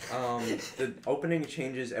 the opening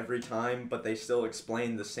changes every time, but they still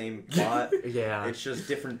explain the same plot. Yeah. It's just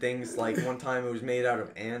different things. Like one time it was made out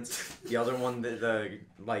of ants. The other one, the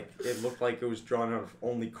like it looked like it was drawn out of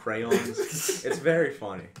only crayons. It's very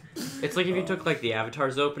funny. It's like if you took like the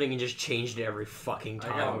Avatar's opening and just changed it every fucking I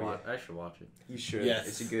time. gotta watch. I should watch it. You should. Yes.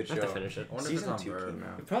 It's a good I show. have to finish it. I wonder if Season it's on 2 Verve came now.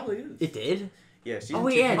 out. It probably is. It did? Yeah, season Oh,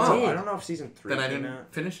 2 yeah, came it out. did. I don't know if season 3 Then I came didn't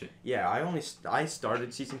out. finish it. Yeah, I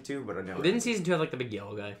started season 2, but I never. Didn't season 2 have like the big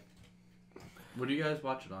yellow guy? What do you guys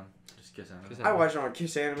watch it on? Just kiss Anime. Kiss I watch it on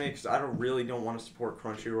Kiss Anime because I don't want to support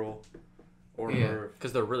Crunchyroll or Yeah. Verve.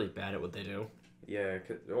 Because they're really bad at what they do. Yeah,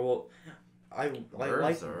 well, I like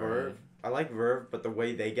Verve's alright. Verve, I like Verve, but the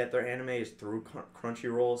way they get their anime is through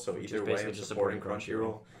Crunchyroll. So Which is either way, basically I'm just supporting supporting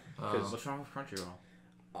Crunchyroll. What's wrong with Crunchyroll?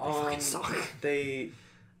 They fucking suck. They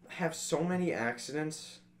have so many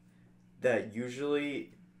accidents that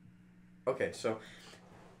usually. Okay, so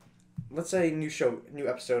let's say new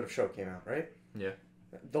episode of show came out, right? Yeah.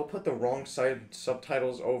 They'll put the wrong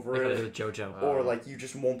subtitles over Like it. what they did with JoJo. Or like you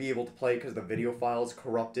just won't be able to play because the video file is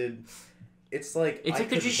corrupted. It's like It's I like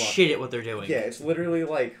they're could just wa- shit at what they're doing. Yeah, it's literally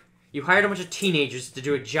like You hired a bunch of teenagers to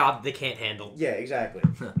do a job they can't handle. yeah, exactly.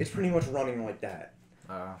 It's pretty much running like that.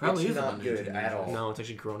 Probably It's is a not bunch of good at teenagers. all. No, it's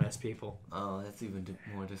actually grown ass people. Oh, that's even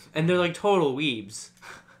more disappointing. And they're like total weebs.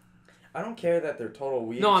 I don't care that they're total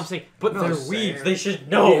weebs. No, I'm saying, but No, they're I'm weebs. saying- They should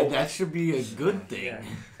know. Yeah, that should be a good thing. Yeah.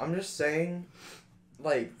 I'm just saying,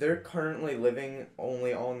 like they're currently living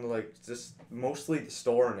only on like just mostly the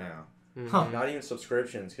store now. Huh. Not even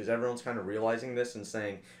subscriptions, because everyone's kind of realizing this and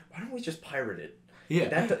saying, why don't we just pirate it? Yeah.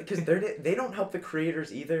 That because they don't help the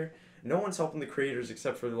creators either. No one's helping the creators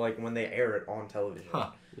except for like when they air it on television. Huh.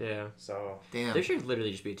 Yeah. So Damn. There should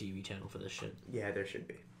literally just be a TV channel for this shit. yeah, there should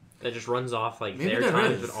be. That just runs off like Maybe their there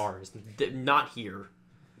times is. and ours. Not here.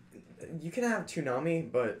 You can have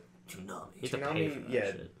Toonami, but Tsunami. You have to pay Toonami, for that yeah.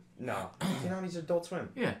 shit. no, Toonami's Adult Swim.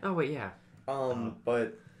 Oh wait, yeah.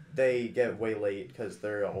 But they get way late because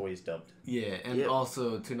they're always dubbed. Yeah, and Yep.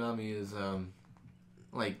 also Toonami is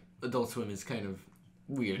like Adult Swim is kind of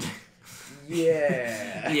weird.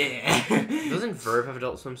 Yeah. yeah. Doesn't Verve have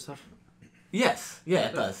Adult Swim stuff? Yes. Yeah,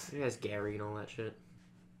 it does. It has Gary and all that shit.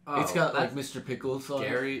 It's got like that's Mr. Pickles on it.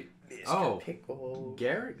 Gary. Mr. Oh. Pickle.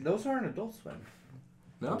 Gary. Those aren't Adult Swim.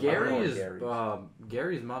 No. Gary know is Gary's.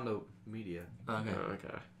 Gary's Mondo Media, Okay.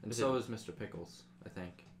 Okay. and Is so is Mr. Pickles. I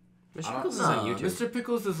think. Mr. I don't- Pickles is on No, YouTube. Mr.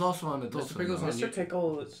 Pickles is also on Adult Mr. Swim. Pickles though. on Mr. YouTube.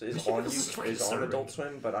 Pickle is Mr. on Pickles is fucking is on disturbing. Adult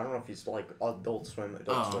Swim, but I don't know if he's like Adult Swim.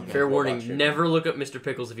 Oh, Swim. okay. Fair Robot warning, Chicken. never look up Mr.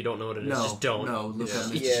 Pickles if you don't know what it is. No, Just don't. No, look Yeah. up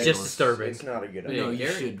Mr. It's Yeah, just disturbing. It's not a good No, idea. you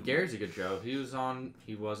Gary, should- Gary's a good show. He was on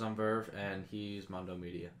Verve, and he's Mondo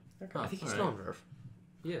Media. I think he's Alright. still on Verve.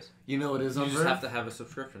 Yes. You know what is You on just Verve? have to have a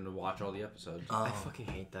subscription to watch all the episodes. Oh. I fucking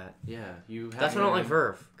hate that. Yeah, you. Have That's why I don't like to-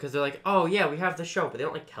 Verve. Because they're like, oh yeah, we have the show, but they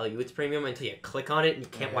don't like tell you it's premium until you click on it and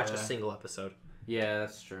you can't watch a Yeah. single episode. Yeah,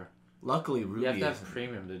 that's true. Luckily, Ruby You have to have isn't.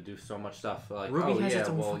 premium to do so much stuff. Like, Ruby oh has yeah, its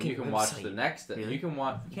own well, fucking you can watch website. the next. Really? You can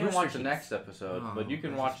watch. You can't Rooster watch the Teeth. next episode, Oh, but you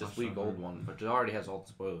can I watch just this watched week on old Verve. one, but it already has all the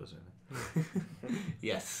spoilers in it.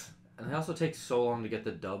 Yes. And it also takes so long to get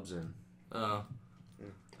the dubs in. Oh.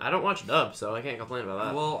 I don't watch dub, so I can't complain about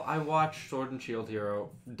that. Well, I watched Sword and Shield Hero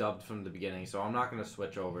dubbed from the beginning, so I'm not gonna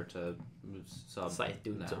switch over to sub. It's like,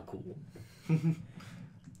 dude, now. so cool.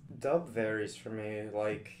 Dub varies for me.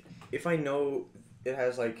 Like, if I know it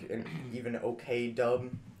has like an even okay dub,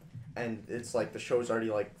 and it's like the show's already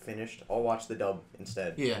like finished, I'll watch the dub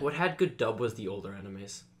instead. Yeah. What had good dub was the older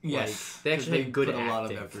animes. Yes. Like, they actually 'cause had good put a lot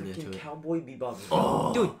of acting. effort into Freaking it. Cowboy Bebop.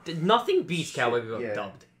 Oh. Dude, nothing beats Shit, Cowboy Bebop yeah.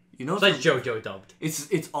 dubbed. You know, Besides some- JoJo dubbed. it's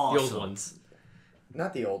The awesome. old ones.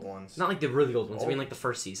 Not the old ones. Not like the really old ones. I Oh. mean like the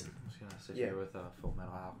first season. I'm just gonna sit Yeah. here with Full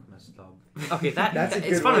Metal Alchemist dub. Okay, That's a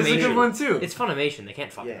it's good one. Funimation. That's a good one too. It's Funimation. They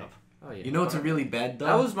can't fuck it Yeah. up. Oh yeah. You know, it's a really bad dub.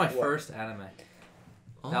 That was my What? first anime.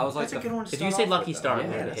 Oh. That was like That's a the good one. To If you start say off Lucky with, Star, though.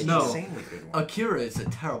 I'm yeah, gonna that's hit an you. insanely good one. Akira is a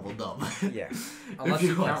terrible dub. Yeah. Unless If you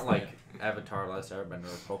you count watch like Avatar: Last Airbender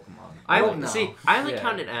or Pokemon. I Well, no. see. I only Yeah.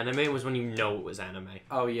 counted anime was when you know it was anime.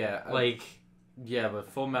 Oh yeah. Like, yeah, but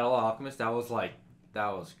Full Metal Alchemist, that was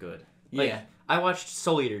good. Like, Yeah. I watched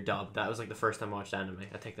Soul Eater dub. That was like the first time I watched anime.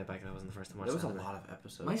 I take that back. That wasn't the first time I There watched was a anime. lot of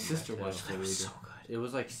episodes. My in that, sister too. watched That was Soul so good. It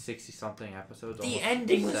was like 60 something episodes. The almost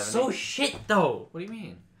ending was 70. so shit though. What do you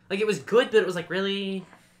mean? Like it was good, but it was like really.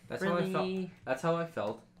 That's how I felt. That's how I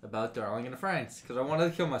felt about Darling in the Franxx because I wanted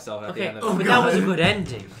to kill myself at the Okay, end of Oh it. but God. that was a good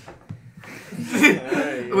ending.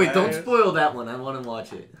 Wait, don't spoil that one. I want to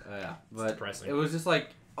watch it. Yeah, but depressing. it was just like,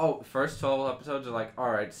 oh, first 12 episodes are like, all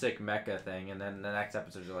right, sick mecha thing, and then the next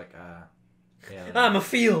episodes are like, yeah. I'm a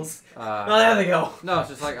feels. Oh, Uh, there they go. no, it's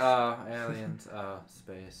just like, aliens,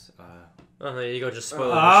 space, Oh, there you go. Just spoil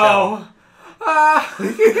the Oh. Ah!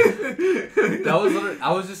 That was literally,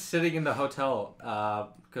 I was just sitting in the hotel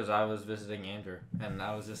because I was visiting Andrew, and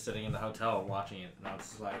I was just sitting in the hotel watching it, and I was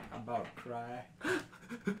just like, I'm about to cry.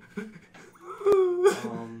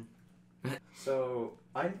 So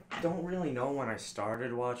I don't really know when I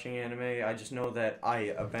started watching anime. I just know that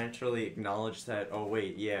I eventually acknowledged that. Oh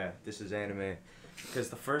wait, yeah, this is anime.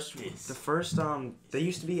 Because the first, they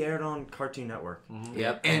used to be aired on Cartoon Network.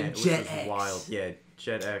 Yep. And which was Jetix. wild. Yeah,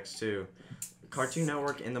 Jetix too. Cartoon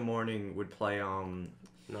Network in the morning would play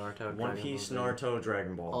Naruto. One Piece, Naruto,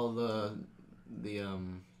 Dragon Ball. All the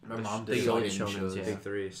My The mom sh- did the shonen shonen shows. yeah. Big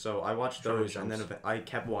three. So I watched Shonen those, and then shows. I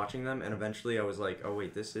kept watching them, and eventually I was like, oh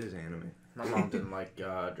wait, this is anime. My mom didn't like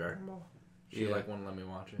Dragon Ball. She Yeah. like wouldn't let me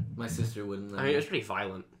watch it. My sister wouldn't. I mean, it was pretty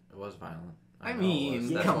violent. It was violent. I know it mean,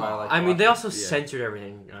 was. That's come why on. like I mean, they watching also it. censored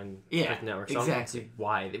everything on Yeah, Cartoon Network. So exactly. I don't see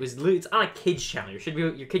why. It's on a kids channel. Your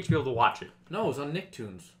kids should be able to watch it. No, it was on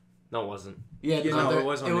Nicktoons. No, it wasn't. Yeah, no, it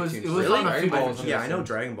was on It was. Nicktoons. It was Really? on a Dragon few Ball different was- Yeah, I know channels.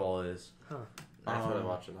 Dragon Ball is. That's what I Um,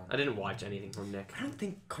 watched it on. I didn't watch anything from Nick. I don't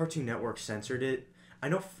think Cartoon Network censored it. I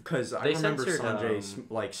know because I They remember censored,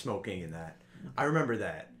 Sanjay like smoking in that. I remember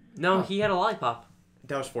that. No, he had a lollipop.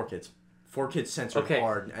 That was 4Kids. 4Kids censored Okay,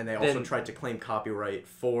 hard, and they also then- tried to claim copyright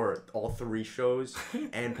for all 3 shows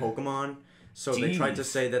and Pokemon. So they tried to Jeez.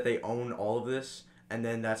 say that they own all of this, and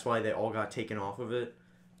then that's why they all got taken off of it.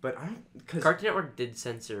 But I don't, because Cartoon Network did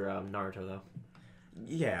censor Naruto though.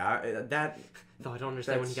 that Though I don't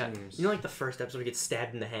understand That when he got. seems- You know, like the first episode, he gets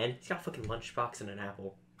stabbed in the hand. He's got a fucking lunchbox and an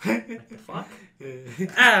apple. What the fuck?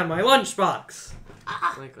 Ah, my lunchbox.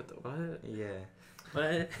 Like what the what? yeah.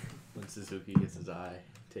 What? When Suzuki gets his eye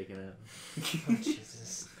taken out. Oh,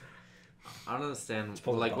 Jesus. I don't understand.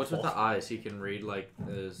 pull the Like, what's with golf the eyes? He can read like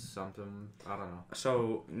there's something. I don't know.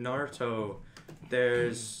 So Naruto, there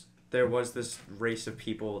was this race of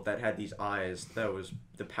people that had these eyes that was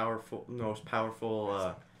the most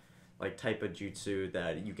powerful like type of jutsu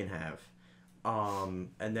that you can have. And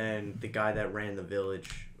then the guy that ran the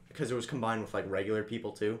village, because it was combined with like regular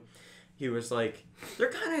people too, he was like,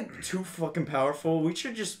 they're kind of too fucking powerful. We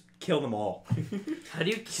should just kill them all. How do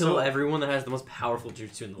you kill So- everyone that has the most powerful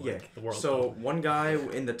jutsu in the world? So one guy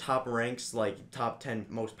in the top ranks, like top 10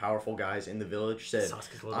 most powerful guys in the village, said,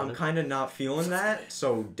 Sasuke's little "I'm brother. kind of not feeling that,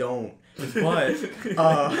 so don't." But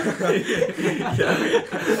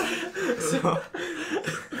so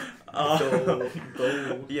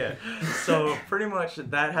yeah, so pretty much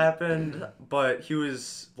that happened, but he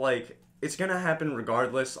was like, "It's gonna happen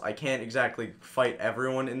regardless. I can't exactly fight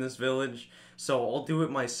everyone in this village, so I'll do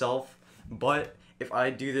it myself. But if I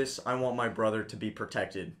do this, I want my brother to be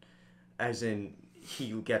protected, as in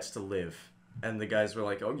he gets to live." And the guys were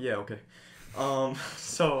like, "Oh yeah, okay."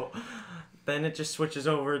 So then it just switches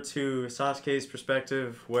over to Sasuke's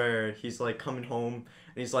perspective, where he's like coming home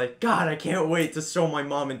and he's like, "God, I can't wait to show my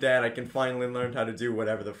mom and dad I can finally learn how to do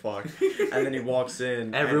whatever the fuck." And then he walks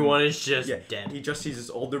in. Everyone and, is just yeah, dead. he just sees his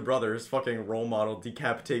older brother, his fucking role model,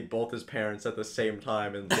 decapitate both his parents at the same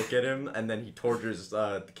time and look at him, and then he tortures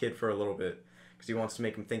the kid for a little bit because he wants to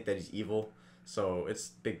make him think that he's evil. So it's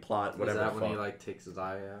big plot, whatever. Is that the when he fuck. like takes his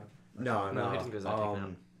eye out? No, No, he doesn't get his eye taken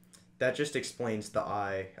out. That just explains the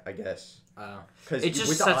eye, I guess. Because It just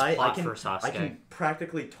with the sets eye, plot for Sasuke. I can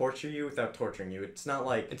practically torture you without torturing you. It's not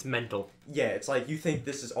like It's mental. yeah, it's like you think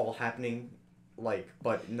this is all happening, like,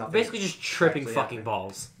 but nothing. Basically, just tripping actually fucking happening.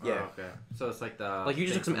 balls. Yeah. Oh, okay. So it's like the Like you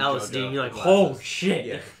just thing took some from LSD JoJo and you're like, with oh glasses. shit.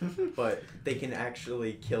 Yeah, but they can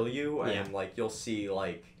actually kill you, and Yeah. like you'll see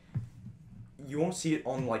like. You won't see it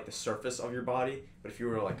on like the surface of your body, but if you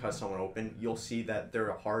were to like cut someone open, you'll see that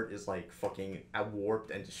their heart is like fucking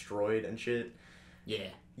warped and destroyed and shit. Yeah.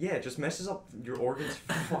 Yeah, it just messes up your organs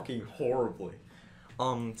fucking horribly.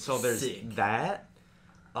 So there's Sick. that.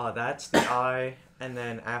 That's the eye, and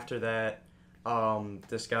then after that,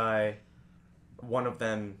 this guy, one of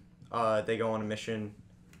them, they go on a mission,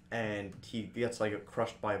 and he gets like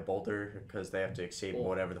crushed by a boulder because they have to escape or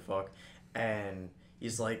whatever the fuck, and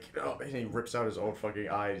he's like, oh, and he rips out his own fucking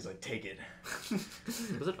eye. And he's like, take it.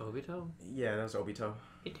 Was it Obito? Yeah, that was Obito.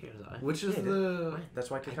 He took his eye. Which is Yeah, the? That's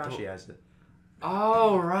why don't- Kakashi has it.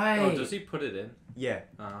 Oh right. Oh, does he put it in? Yeah,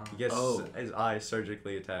 Oh. he gets Oh. his eye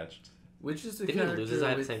surgically attached. Which is the Didn't he character lose his eye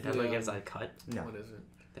at the with same time? Like he got his eye cut? No, What is it?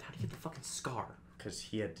 Then how did he get the fucking scar? because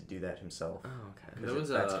he had to do that himself. Oh, okay. There was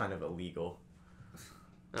That's a- kind of illegal. Oh,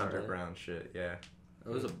 really? Underground shit, yeah.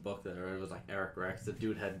 There was a book that I read. It was like Eric Rex. The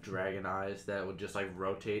dude had dragon eyes that would just like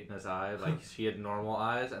rotate in his eye. Like he had normal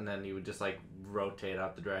eyes, and then he would just like rotate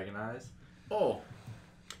out the dragon eyes. Oh.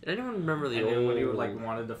 Did anyone remember the And old... then when he would like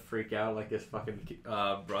wanted to freak out like his fucking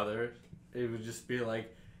brother, it would just be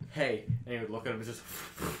like, "Hey," and he would look at him and just.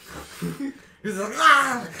 He was like,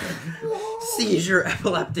 "Ah!" Seizure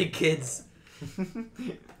epileptic kids.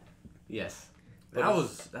 Yes. That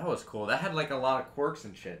was cool. That had like a lot of quirks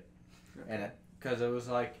and shit in it, because it was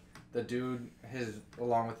like the dude, his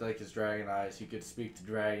along with like his dragon eyes, he could speak to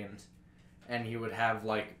dragons, and he would have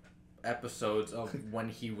like episodes of when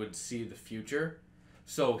he would see the future.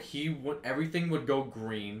 So everything would go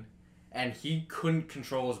green, and he couldn't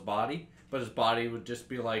control his body, but his body would just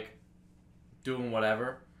be like doing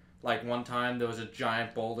whatever. Like one time there was a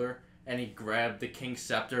giant boulder, and he grabbed the king's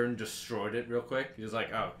scepter and destroyed it real quick. He was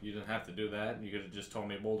like, "Oh, you didn't have to do that. You could have just told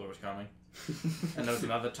me a boulder was coming." And there was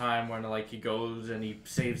another time when like he goes and he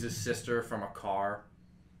saves his sister from a car.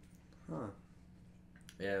 Huh.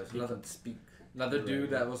 Yeah, there's He another can speak.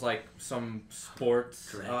 dude that was like some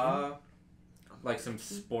sports Dragon? like some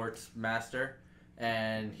sports master,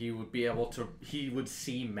 and he would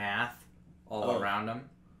see math all around him.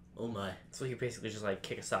 Oh my. So he basically just like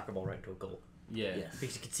kick a soccer ball right into a goal Yeah. Yes.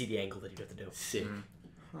 because you could see the angle that he'd have to do. Sick.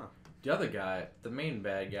 The other guy, the main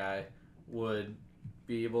bad guy, would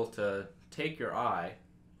be able to take your eye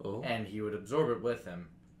Oh. and he would absorb it with him.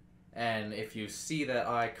 And if you see that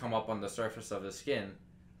eye come up on the surface of his skin,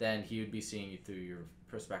 then he would be seeing you through your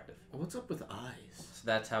perspective. What's up with eyes? So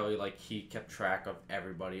that's how he kept track of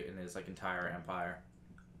everybody in his like entire empire.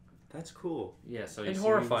 That's cool. Yeah, so And you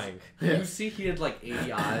horrifying. You see he had like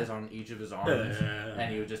 80 eyes on each of his arms,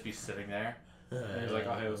 and he would just be sitting there. And he was like,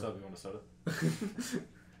 "Oh hey, what's up? You want a soda?"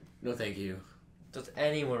 No, thank you. Does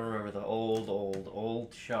anyone remember the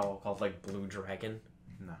old show called like Blue Dragon?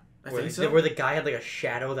 I Where, think so. where the guy had like a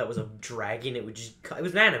shadow that was a dragon. It would just it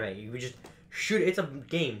was an anime. You would just shoot. It's a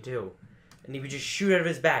game too, and he would just shoot out of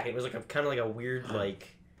his back. It was like a kind of like a weird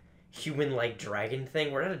like human like dragon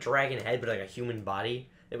thing. Where it had a dragon head but like a human body.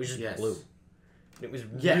 It was just Yes. blue. It was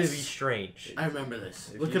Yes. really strange. I remember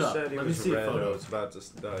this. If Look you it up. said he Let me was see a red, I photo. was about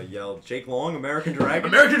to yell, Jake Long, American Dragon.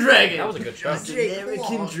 American Dragon. That was a good show.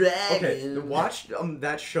 American Dragon. Okay, watch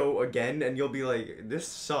that show again, and you'll be like, "This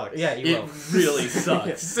sucks." Yeah, you It will. really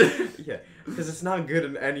sucks. Yeah, because it's not good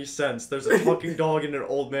in any sense. There's a talking dog and an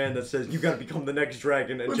old man that says, "You gotta become the next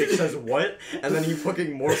dragon," and Jake says, "What?" And then he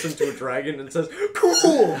fucking morphs into a dragon and says,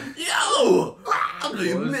 "Cool." Yo! I'm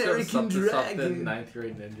the What was that, American something Dragon. ninth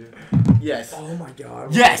grade ninja. Yes. Oh my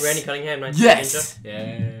god. Yes. Randy Cunningham, 19th Yes.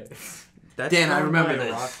 Yeah. That's Dan, I not remember by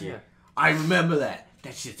this. Rocky. Yeah. I remember that.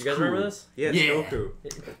 That shit's You guys cool. remember this? Yeah, it's Yeah.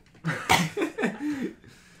 Goku.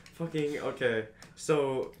 Fucking okay.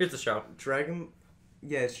 So Here's the show. Dragon.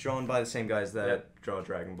 Yeah, it's drawn by the same guys that Yep. draw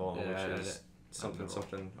Dragon Ball, Yeah, which I is don't know.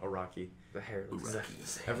 something Araki. The hair looks exactly the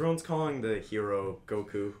same. Everyone's calling the hero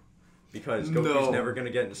Goku because No. Goku's never gonna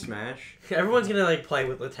get into Smash. Everyone's gonna like play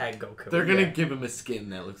with the tag Goku. They're gonna Yeah. give him a skin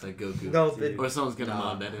that looks like Goku. No, Dude. Or someone's gonna Nah,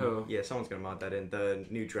 mod that in. who? Yeah, someone's gonna mod that in the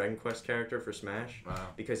new Dragon Quest character for Smash Wow.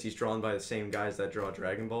 because he's drawn by the same guys that draw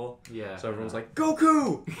Dragon Ball. Yeah. So everyone's like,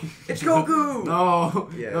 Goku! It's Goku! No.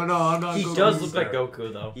 Yeah. No, I'm not he Goku. does look like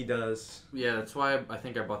Goku though. He does. Yeah, that's why I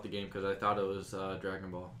think I bought the game because I thought it was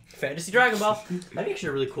Dragon Ball. Fantasy Dragon Ball. That'd be actually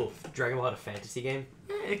a really cool. if Dragon Ball had a fantasy game.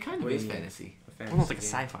 Yeah, it kind of What do is you mean? fantasy. Almost like a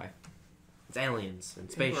sci-fi. It's aliens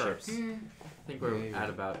and spaceships. I think we're Yeah. at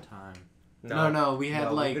about time. No, we had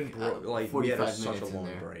No, like, we've been like we 45 had such a minutes in long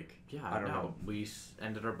there. break. Yeah, I don't know. We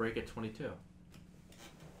ended our break at 22.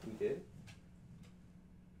 We did?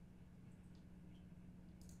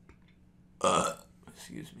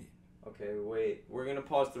 Excuse me. Okay, wait. We're gonna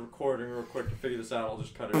pause the recording real quick to figure this out. I'll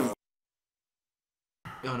just cut it out.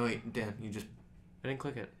 Oh no, wait, Dan, you just I didn't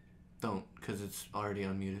click it. don't, because it's already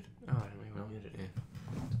unmuted. Oh, I didn't even mute it.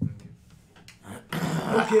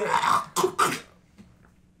 Okay.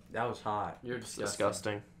 That was hot. You're It's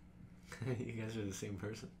disgusting. disgusting. You guys are the same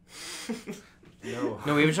person. No.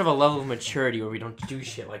 No, we just have a level of maturity where we don't do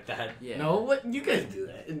shit like that. Yeah. No, what? You guys do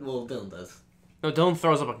that. Well, Dylan does. No, Dylan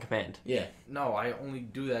throws up on command. Yeah. No, I only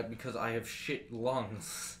do that because I have shit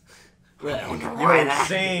lungs. Well, You're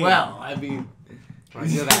insane. Well, I mean,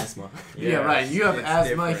 You have asthma. yeah, right. You have it's asthma.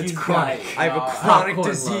 different. He's It's got. I have No, a I chronic have corn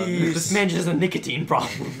disease. This man just has a nicotine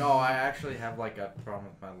problem. No, I actually have like a problem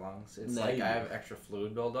with my lungs. It's No, like you I do. have extra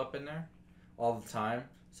fluid buildup in there all the time.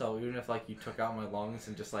 So even if like you took out my lungs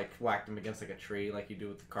and just like whacked them against like a tree like you do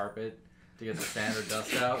with the carpet to get the sand or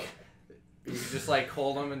dust out, you could just like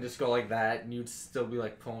hold them and just go like that, and you'd still be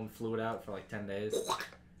like pulling fluid out for like 10 days.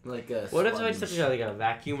 Like a. What if I sponge. took like a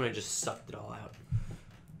vacuum and I just sucked it all out?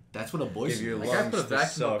 That's what a boy Give should your do. Like I lungs put a to vacuum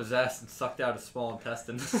up suck. his ass and sucked out his small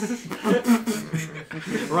intestine.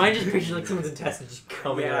 Ryan just pictured like someone's intestines just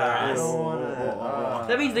coming out of their I ass. don't wanna.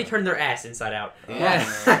 That means they turned their ass inside out. Yeah.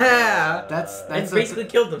 That's And a- basically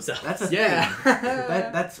killed themselves. That's a Yeah.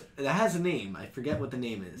 thing. That has a name. I forget what the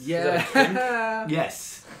name is. Yeah.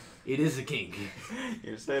 Yes, it is a kink.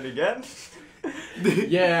 You say it again?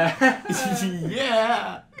 Yeah.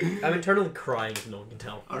 Yeah. I'm internally crying if no one can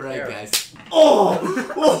tell. All right, There. guys. Oh,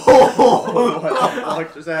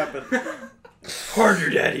 what just happened? Harder,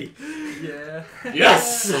 daddy. Yeah.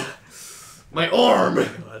 Yes. My arm.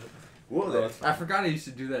 Whoa, I forgot I used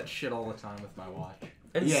to do that shit all the time with my watch.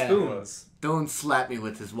 And Yeah. spoons. Don't slap me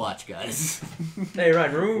with his watch, guys. Hey,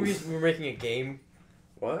 Ryan, remember we were making a game?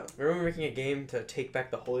 What? Remember we were making a game to take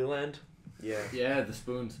back the Holy Land? Yeah, Yeah, the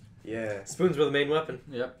spoons. yeah. Spoons were the main weapon.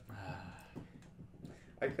 Yep.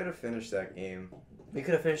 I could have finished that game. We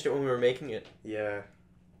could have finished it when we were making it. Yeah.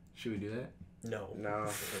 Should we do that? No. No.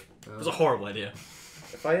 It was a horrible idea.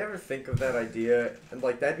 If I ever think of that idea, and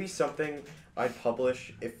like that'd be something I'd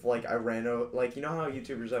publish if like I ran out, like you know how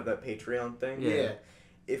YouTubers have that Patreon thing? Yeah.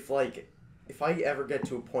 If I ever get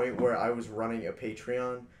to a point where I was running a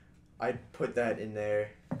Patreon, I'd put that in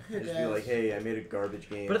there. Just be like, hey, I made a garbage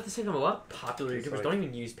game. But at the same time, a lot of popular It's YouTubers like- don't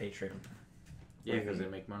even use Patreon. Yeah, because they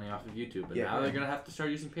make money off of YouTube. But Yeah. now they're going to have to start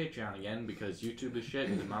using Patreon again because YouTube is shit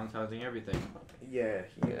and they're monetizing everything. Yeah,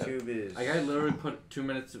 YouTube is. Like, I literally put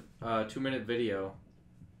 2-minute video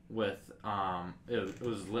with, it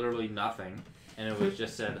was literally nothing. And it was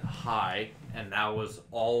just said, hi. And that was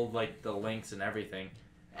all, like, the links and everything.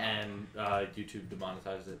 And YouTube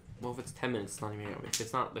demonetized it. Well, if it's 10 minutes, it's not even.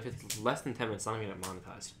 If it's less than 10 minutes, it's not even gonna get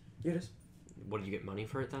monetized. Yeah, it is. What do you get money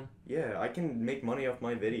for it then? Yeah, I can make money off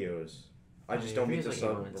my videos. I just yeah, don't meet videos the like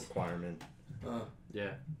sub 8 minutes. requirement. Yeah.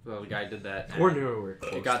 So the guy did that. We're And nowhere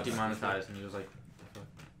close. it got to that. demonetized and he was like,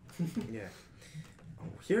 Yeah. Oh,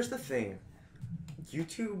 here's the thing.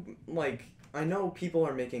 YouTube, like, I know people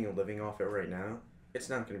are making a living off it right now. It's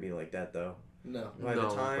not gonna be like that though. No. By No,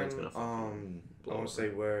 the time, it's gonna fucking I blow want to say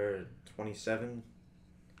we're 27.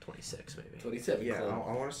 26 maybe. 27. Yeah, Club.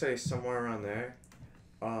 I want to say somewhere around there.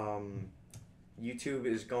 YouTube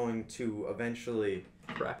is going to eventually,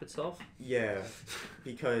 Crap itself. yeah,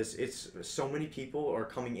 because it's so many people are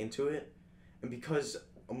coming into it, and because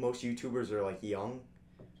most YouTubers are like young,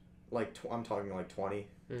 like I'm talking like 20.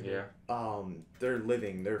 Mhm. yeah. They're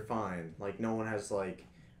living, they're fine. Like no one has like,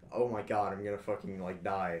 oh my god, I'm gonna fucking like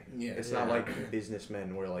die. Yeah. It's Yeah. not like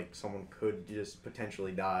businessmen where like someone could just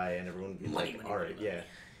potentially die and everyone would be Money, like, money, all right, money, yeah.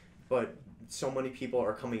 But so many people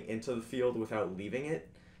are coming into the field without leaving it,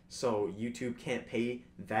 so YouTube can't pay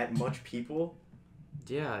that much people.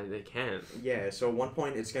 Yeah, they can't. Yeah, so at one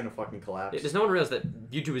point it's gonna fucking collapse. Does no one realize that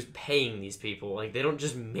YouTube is paying these people? Like they don't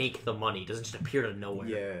just make the money; it doesn't just appear out of nowhere.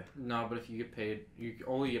 Yeah, No, but if you get paid, you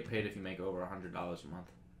only get paid if you make over $100 a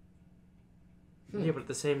month. Yeah, but at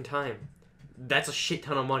the same time, that's a shit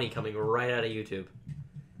ton of money coming right out of YouTube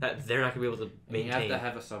that they're not gonna be able to And you maintain. have to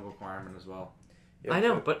have a sub requirement as well. yeah I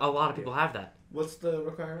know, but a lot of people have that. What's the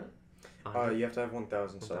requirement? You have to have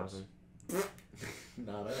 1,000 subs. 1,000.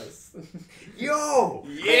 Not us. Yo!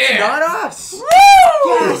 Yeah! Not us! Woo!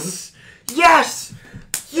 Yes! Yes!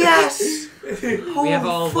 Yes! We have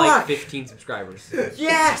all like 15 subscribers.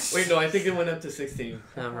 Yes! Wait, no, I think it went up to 16.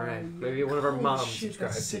 Alright, maybe one of our moms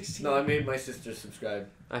subscribed. 16. No, I made my sister subscribe.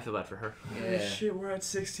 I feel bad for her. Yeah. Shit, we're at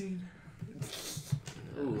 16.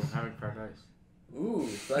 Ooh, having fried rice. Ooh,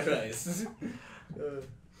 fried rice.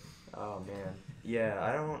 Oh man. Yeah,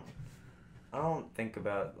 I don't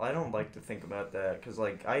like to think about that because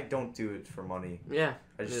like I don't do it for money. Yeah.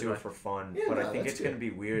 I just Neither do do it I. for fun. Yeah, but I no, think that's it's gonna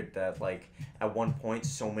be weird that like at one point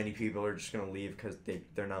so many people are just gonna leave because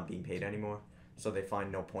they're not being paid anymore, so they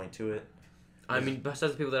find no point to it. I mean,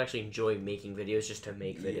 besides the people that actually enjoy making videos just to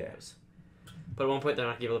make Yeah. videos. But at one point, they're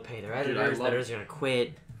not going to be able to pay their Dude, I editors. The love- editors are going to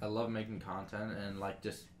quit. I love making content and like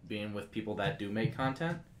just being with people that do make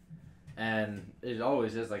content. And it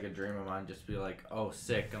always is like a dream of mine just to be like, oh,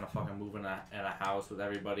 sick, gonna fucking move in a house with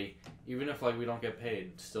everybody. Even if like we don't get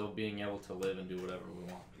paid, still being able to live and do whatever we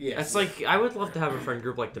want. Yeah. It's like, I would love to have a friend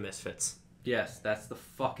group like the Misfits. Yes, that's the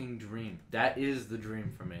fucking dream. That is the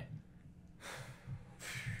dream for me.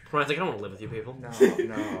 When I think I don't want to live with you people.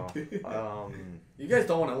 No. You guys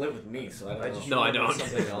don't want to live with me, so I don't I know. just No, I remembered don't.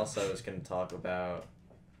 Something else I was gonna talk about.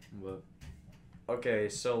 But Okay,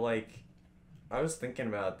 so like, I was thinking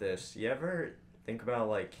about this. You ever think about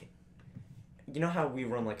like, you know how we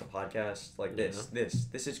run like a podcast like this?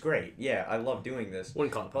 This is great. Yeah, I love doing this.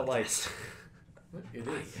 Wouldn't call it a But, like- podcast. It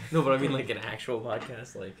is. No, but I mean like an actual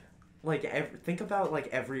podcast. Like, Think about like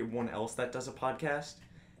everyone else that does a podcast.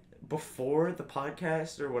 Before the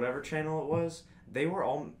podcast or whatever channel it was, they were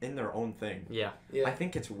all in their own thing. yeah. Yeah. I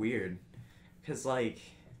think it's weird, cause like,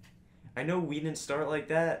 I know we didn't start like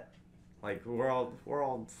that. Like we're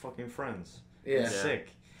all fucking friends. Yeah. It's sick.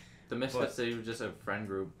 the Misfits, they were just a friend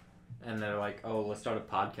group. And they're like, oh, let's start a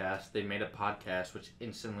podcast. They made a podcast, which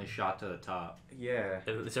instantly shot to the top. Yeah,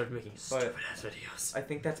 And they started making stupid ass videos. I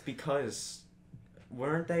think that's because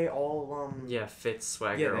weren't they all Yeah, Fitz,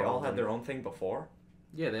 Swagger. Yeah, they all of had them. their own thing before.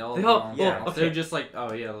 Yeah, they all. They all- well, okay. They're just like,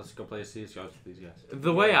 oh yeah, let's go play CS:GO with these guys.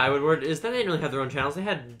 The way I would word it is that they didn't really have their own channels. They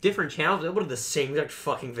had different channels. They would have the same exact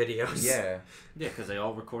fucking videos. Yeah. Yeah, because they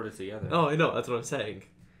all recorded together. Oh, I know. That's what I'm saying.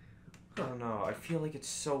 I don't know. I feel like it's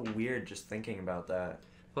so weird just thinking about that.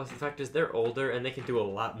 Plus, the fact is, they're older and they can do a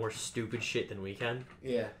lot more stupid shit than we can.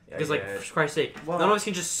 Yeah. Because, like, for Christ's sake, Well- none of us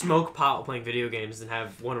can just smoke pot while playing video games and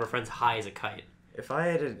have one of our friends high as a kite. If I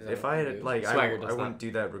had like, Swagger I does wouldn't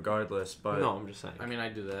do that regardless. But No, I'm just saying. I mean, I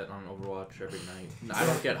do that on Overwatch every night. I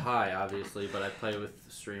don't get high, obviously, but I play with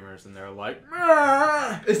streamers, and they're like,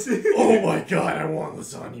 oh my god, I want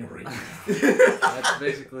lasagna right now. that's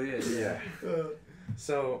basically it. Yeah.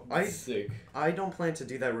 So Sick. I don't plan to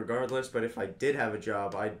do that regardless. But if I did have a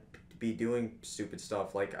job, I'd be doing stupid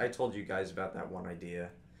stuff. Like I told you guys about that one idea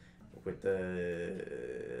with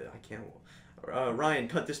the I can't. Ryan,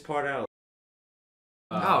 cut this part out.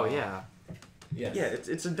 Oh yeah. Yes. Yeah,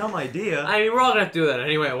 it's a dumb idea. I mean, we're all gonna have to do that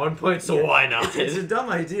anyway at one point, so why not? It's a dumb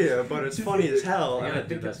idea, but it's funny as hell, I'm and I gonna do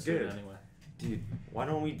think that it's soon good. anyway. Dude, why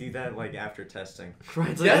don't we do that like after testing?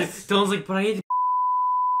 Right? Yes. Dylan's like, but I need to.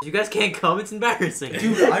 You guys can't come. It's embarrassing.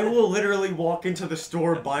 Dude, I will literally walk into the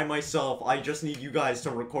store by myself. I just need you guys to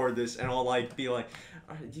record this, and I'll like be like,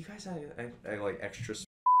 do you guys have like extra?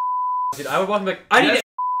 Dude, I would walk and be like, I need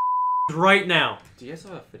to right now. Do you guys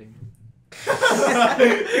have a fitting room? That's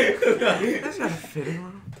not a fitting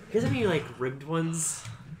room. You guys have any like ribbed ones?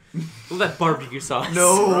 What that barbecue sauce?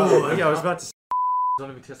 No. Yeah, I was about to.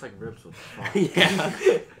 Don't even taste like ribs. What the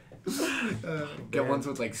fuck? Yeah. Get ones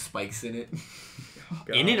with like spikes in it.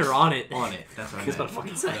 In it or on it? On it. That's what I That's what I meant.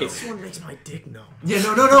 fucking say. This one makes my dick numb. Yeah,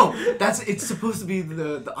 no. It's supposed to be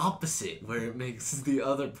the opposite, where it makes the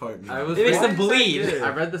other part. I was It makes why them is that bleed. good? I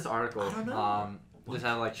read this article. I don't know. Just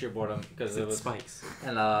had like sheer boredom because it was spikes.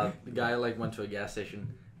 and the guy like went to a gas station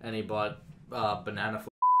and he bought banana.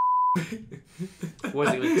 What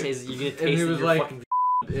is it gonna taste? You gonna And taste he it was your like- fucking.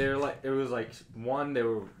 It was like one, they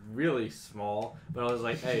were really small, but I was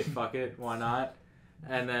like, hey, fuck it, why not?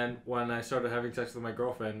 And then when I started having sex with my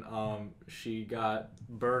girlfriend, she got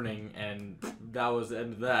burning, and that was the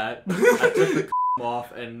end of that. I took the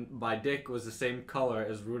off, and my dick was the same color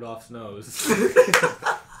as Rudolph's nose.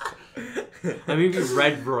 I mean, it'd be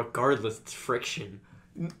red regardless. It's friction.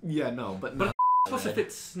 Yeah, no, but But not It's supposed to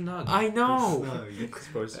fit snug. I know. No, you're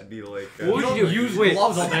supposed to be like. What would you do? use Wait,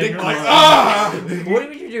 gloves on dick that. like, ah! What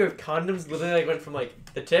would you do if condoms literally like went from like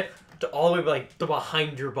the tip to all the way like to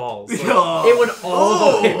behind your balls? Like, Oh. it went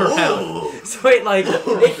all the way around. So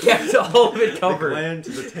it kept all of it The covered. gland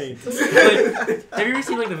to the taint. Like, have you ever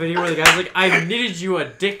seen like the video where the guy's like, "I've knitted you a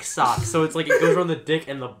dick sock," so it's like it goes around the dick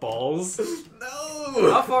and the balls.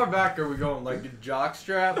 How far back are we going? Like a jock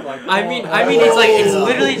strap? Like I mean, it's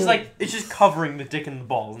literally just like it's just covering the dick and the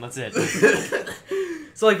balls, and that's it.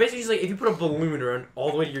 So like basically, just like if you put a balloon around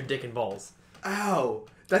all the way to your dick and balls, Ow.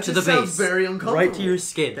 That To just the sounds base. very uncomfortable. right to your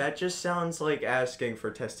skin. That just sounds like asking for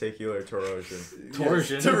testicular torsion.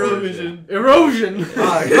 Torsion. Torsion. Erosion.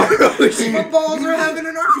 My balls are having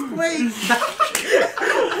an earthquake.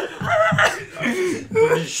 It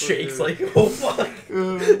just shakes like, oh fuck.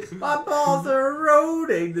 My balls are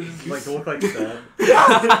eroding. They just like look like that.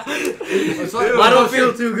 It's like, I don't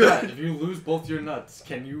feel too good. If you lose both your nuts,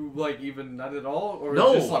 can you like even nut at all, or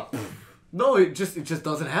No. it's just like? No, it just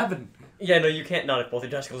doesn't happen. Yeah, no, you can't nut if both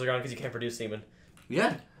your testicles are gone because you can't produce semen.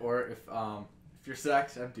 Yeah. Or if your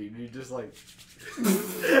sack's empty, you just like.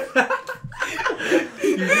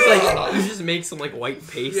 You just make some like white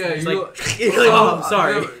paste. Yeah, and it's you- like, you're like, oh, I'm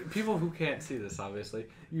sorry. no, people who can't see this, obviously,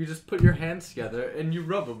 you just put your hands together and you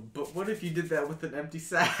rub them. But what if you did that with an empty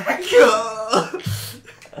sack?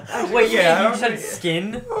 Wait, Yeah, you I just don't had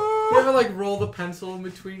skin? You ever like roll the pencil in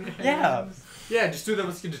between your hands? Yeah. Yeah, just do that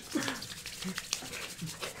with skin. Just...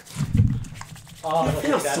 Oh, I don't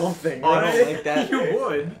Feel like that. something, Oh, I right? don't like that. You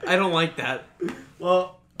would. I don't like that.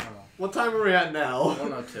 Well, what time are we at now?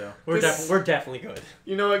 102. We're definitely good.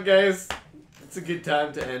 You know what, guys? It's a good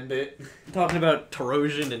time to end it. Talking about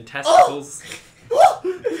torsion and testicles.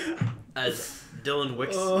 As Dylan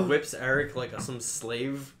whips Eric like some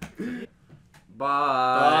slave.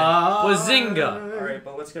 Bye. Bazinga. Alright,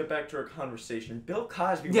 but let's get back to our conversation. Bill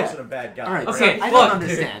Cosby Yeah. wasn't a bad guy. All right. Okay, so I look, don't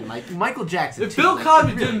understand. Like Michael Jackson. If too, Bill like,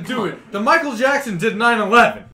 Cosby really didn't do come it, then Michael Jackson did 9/11.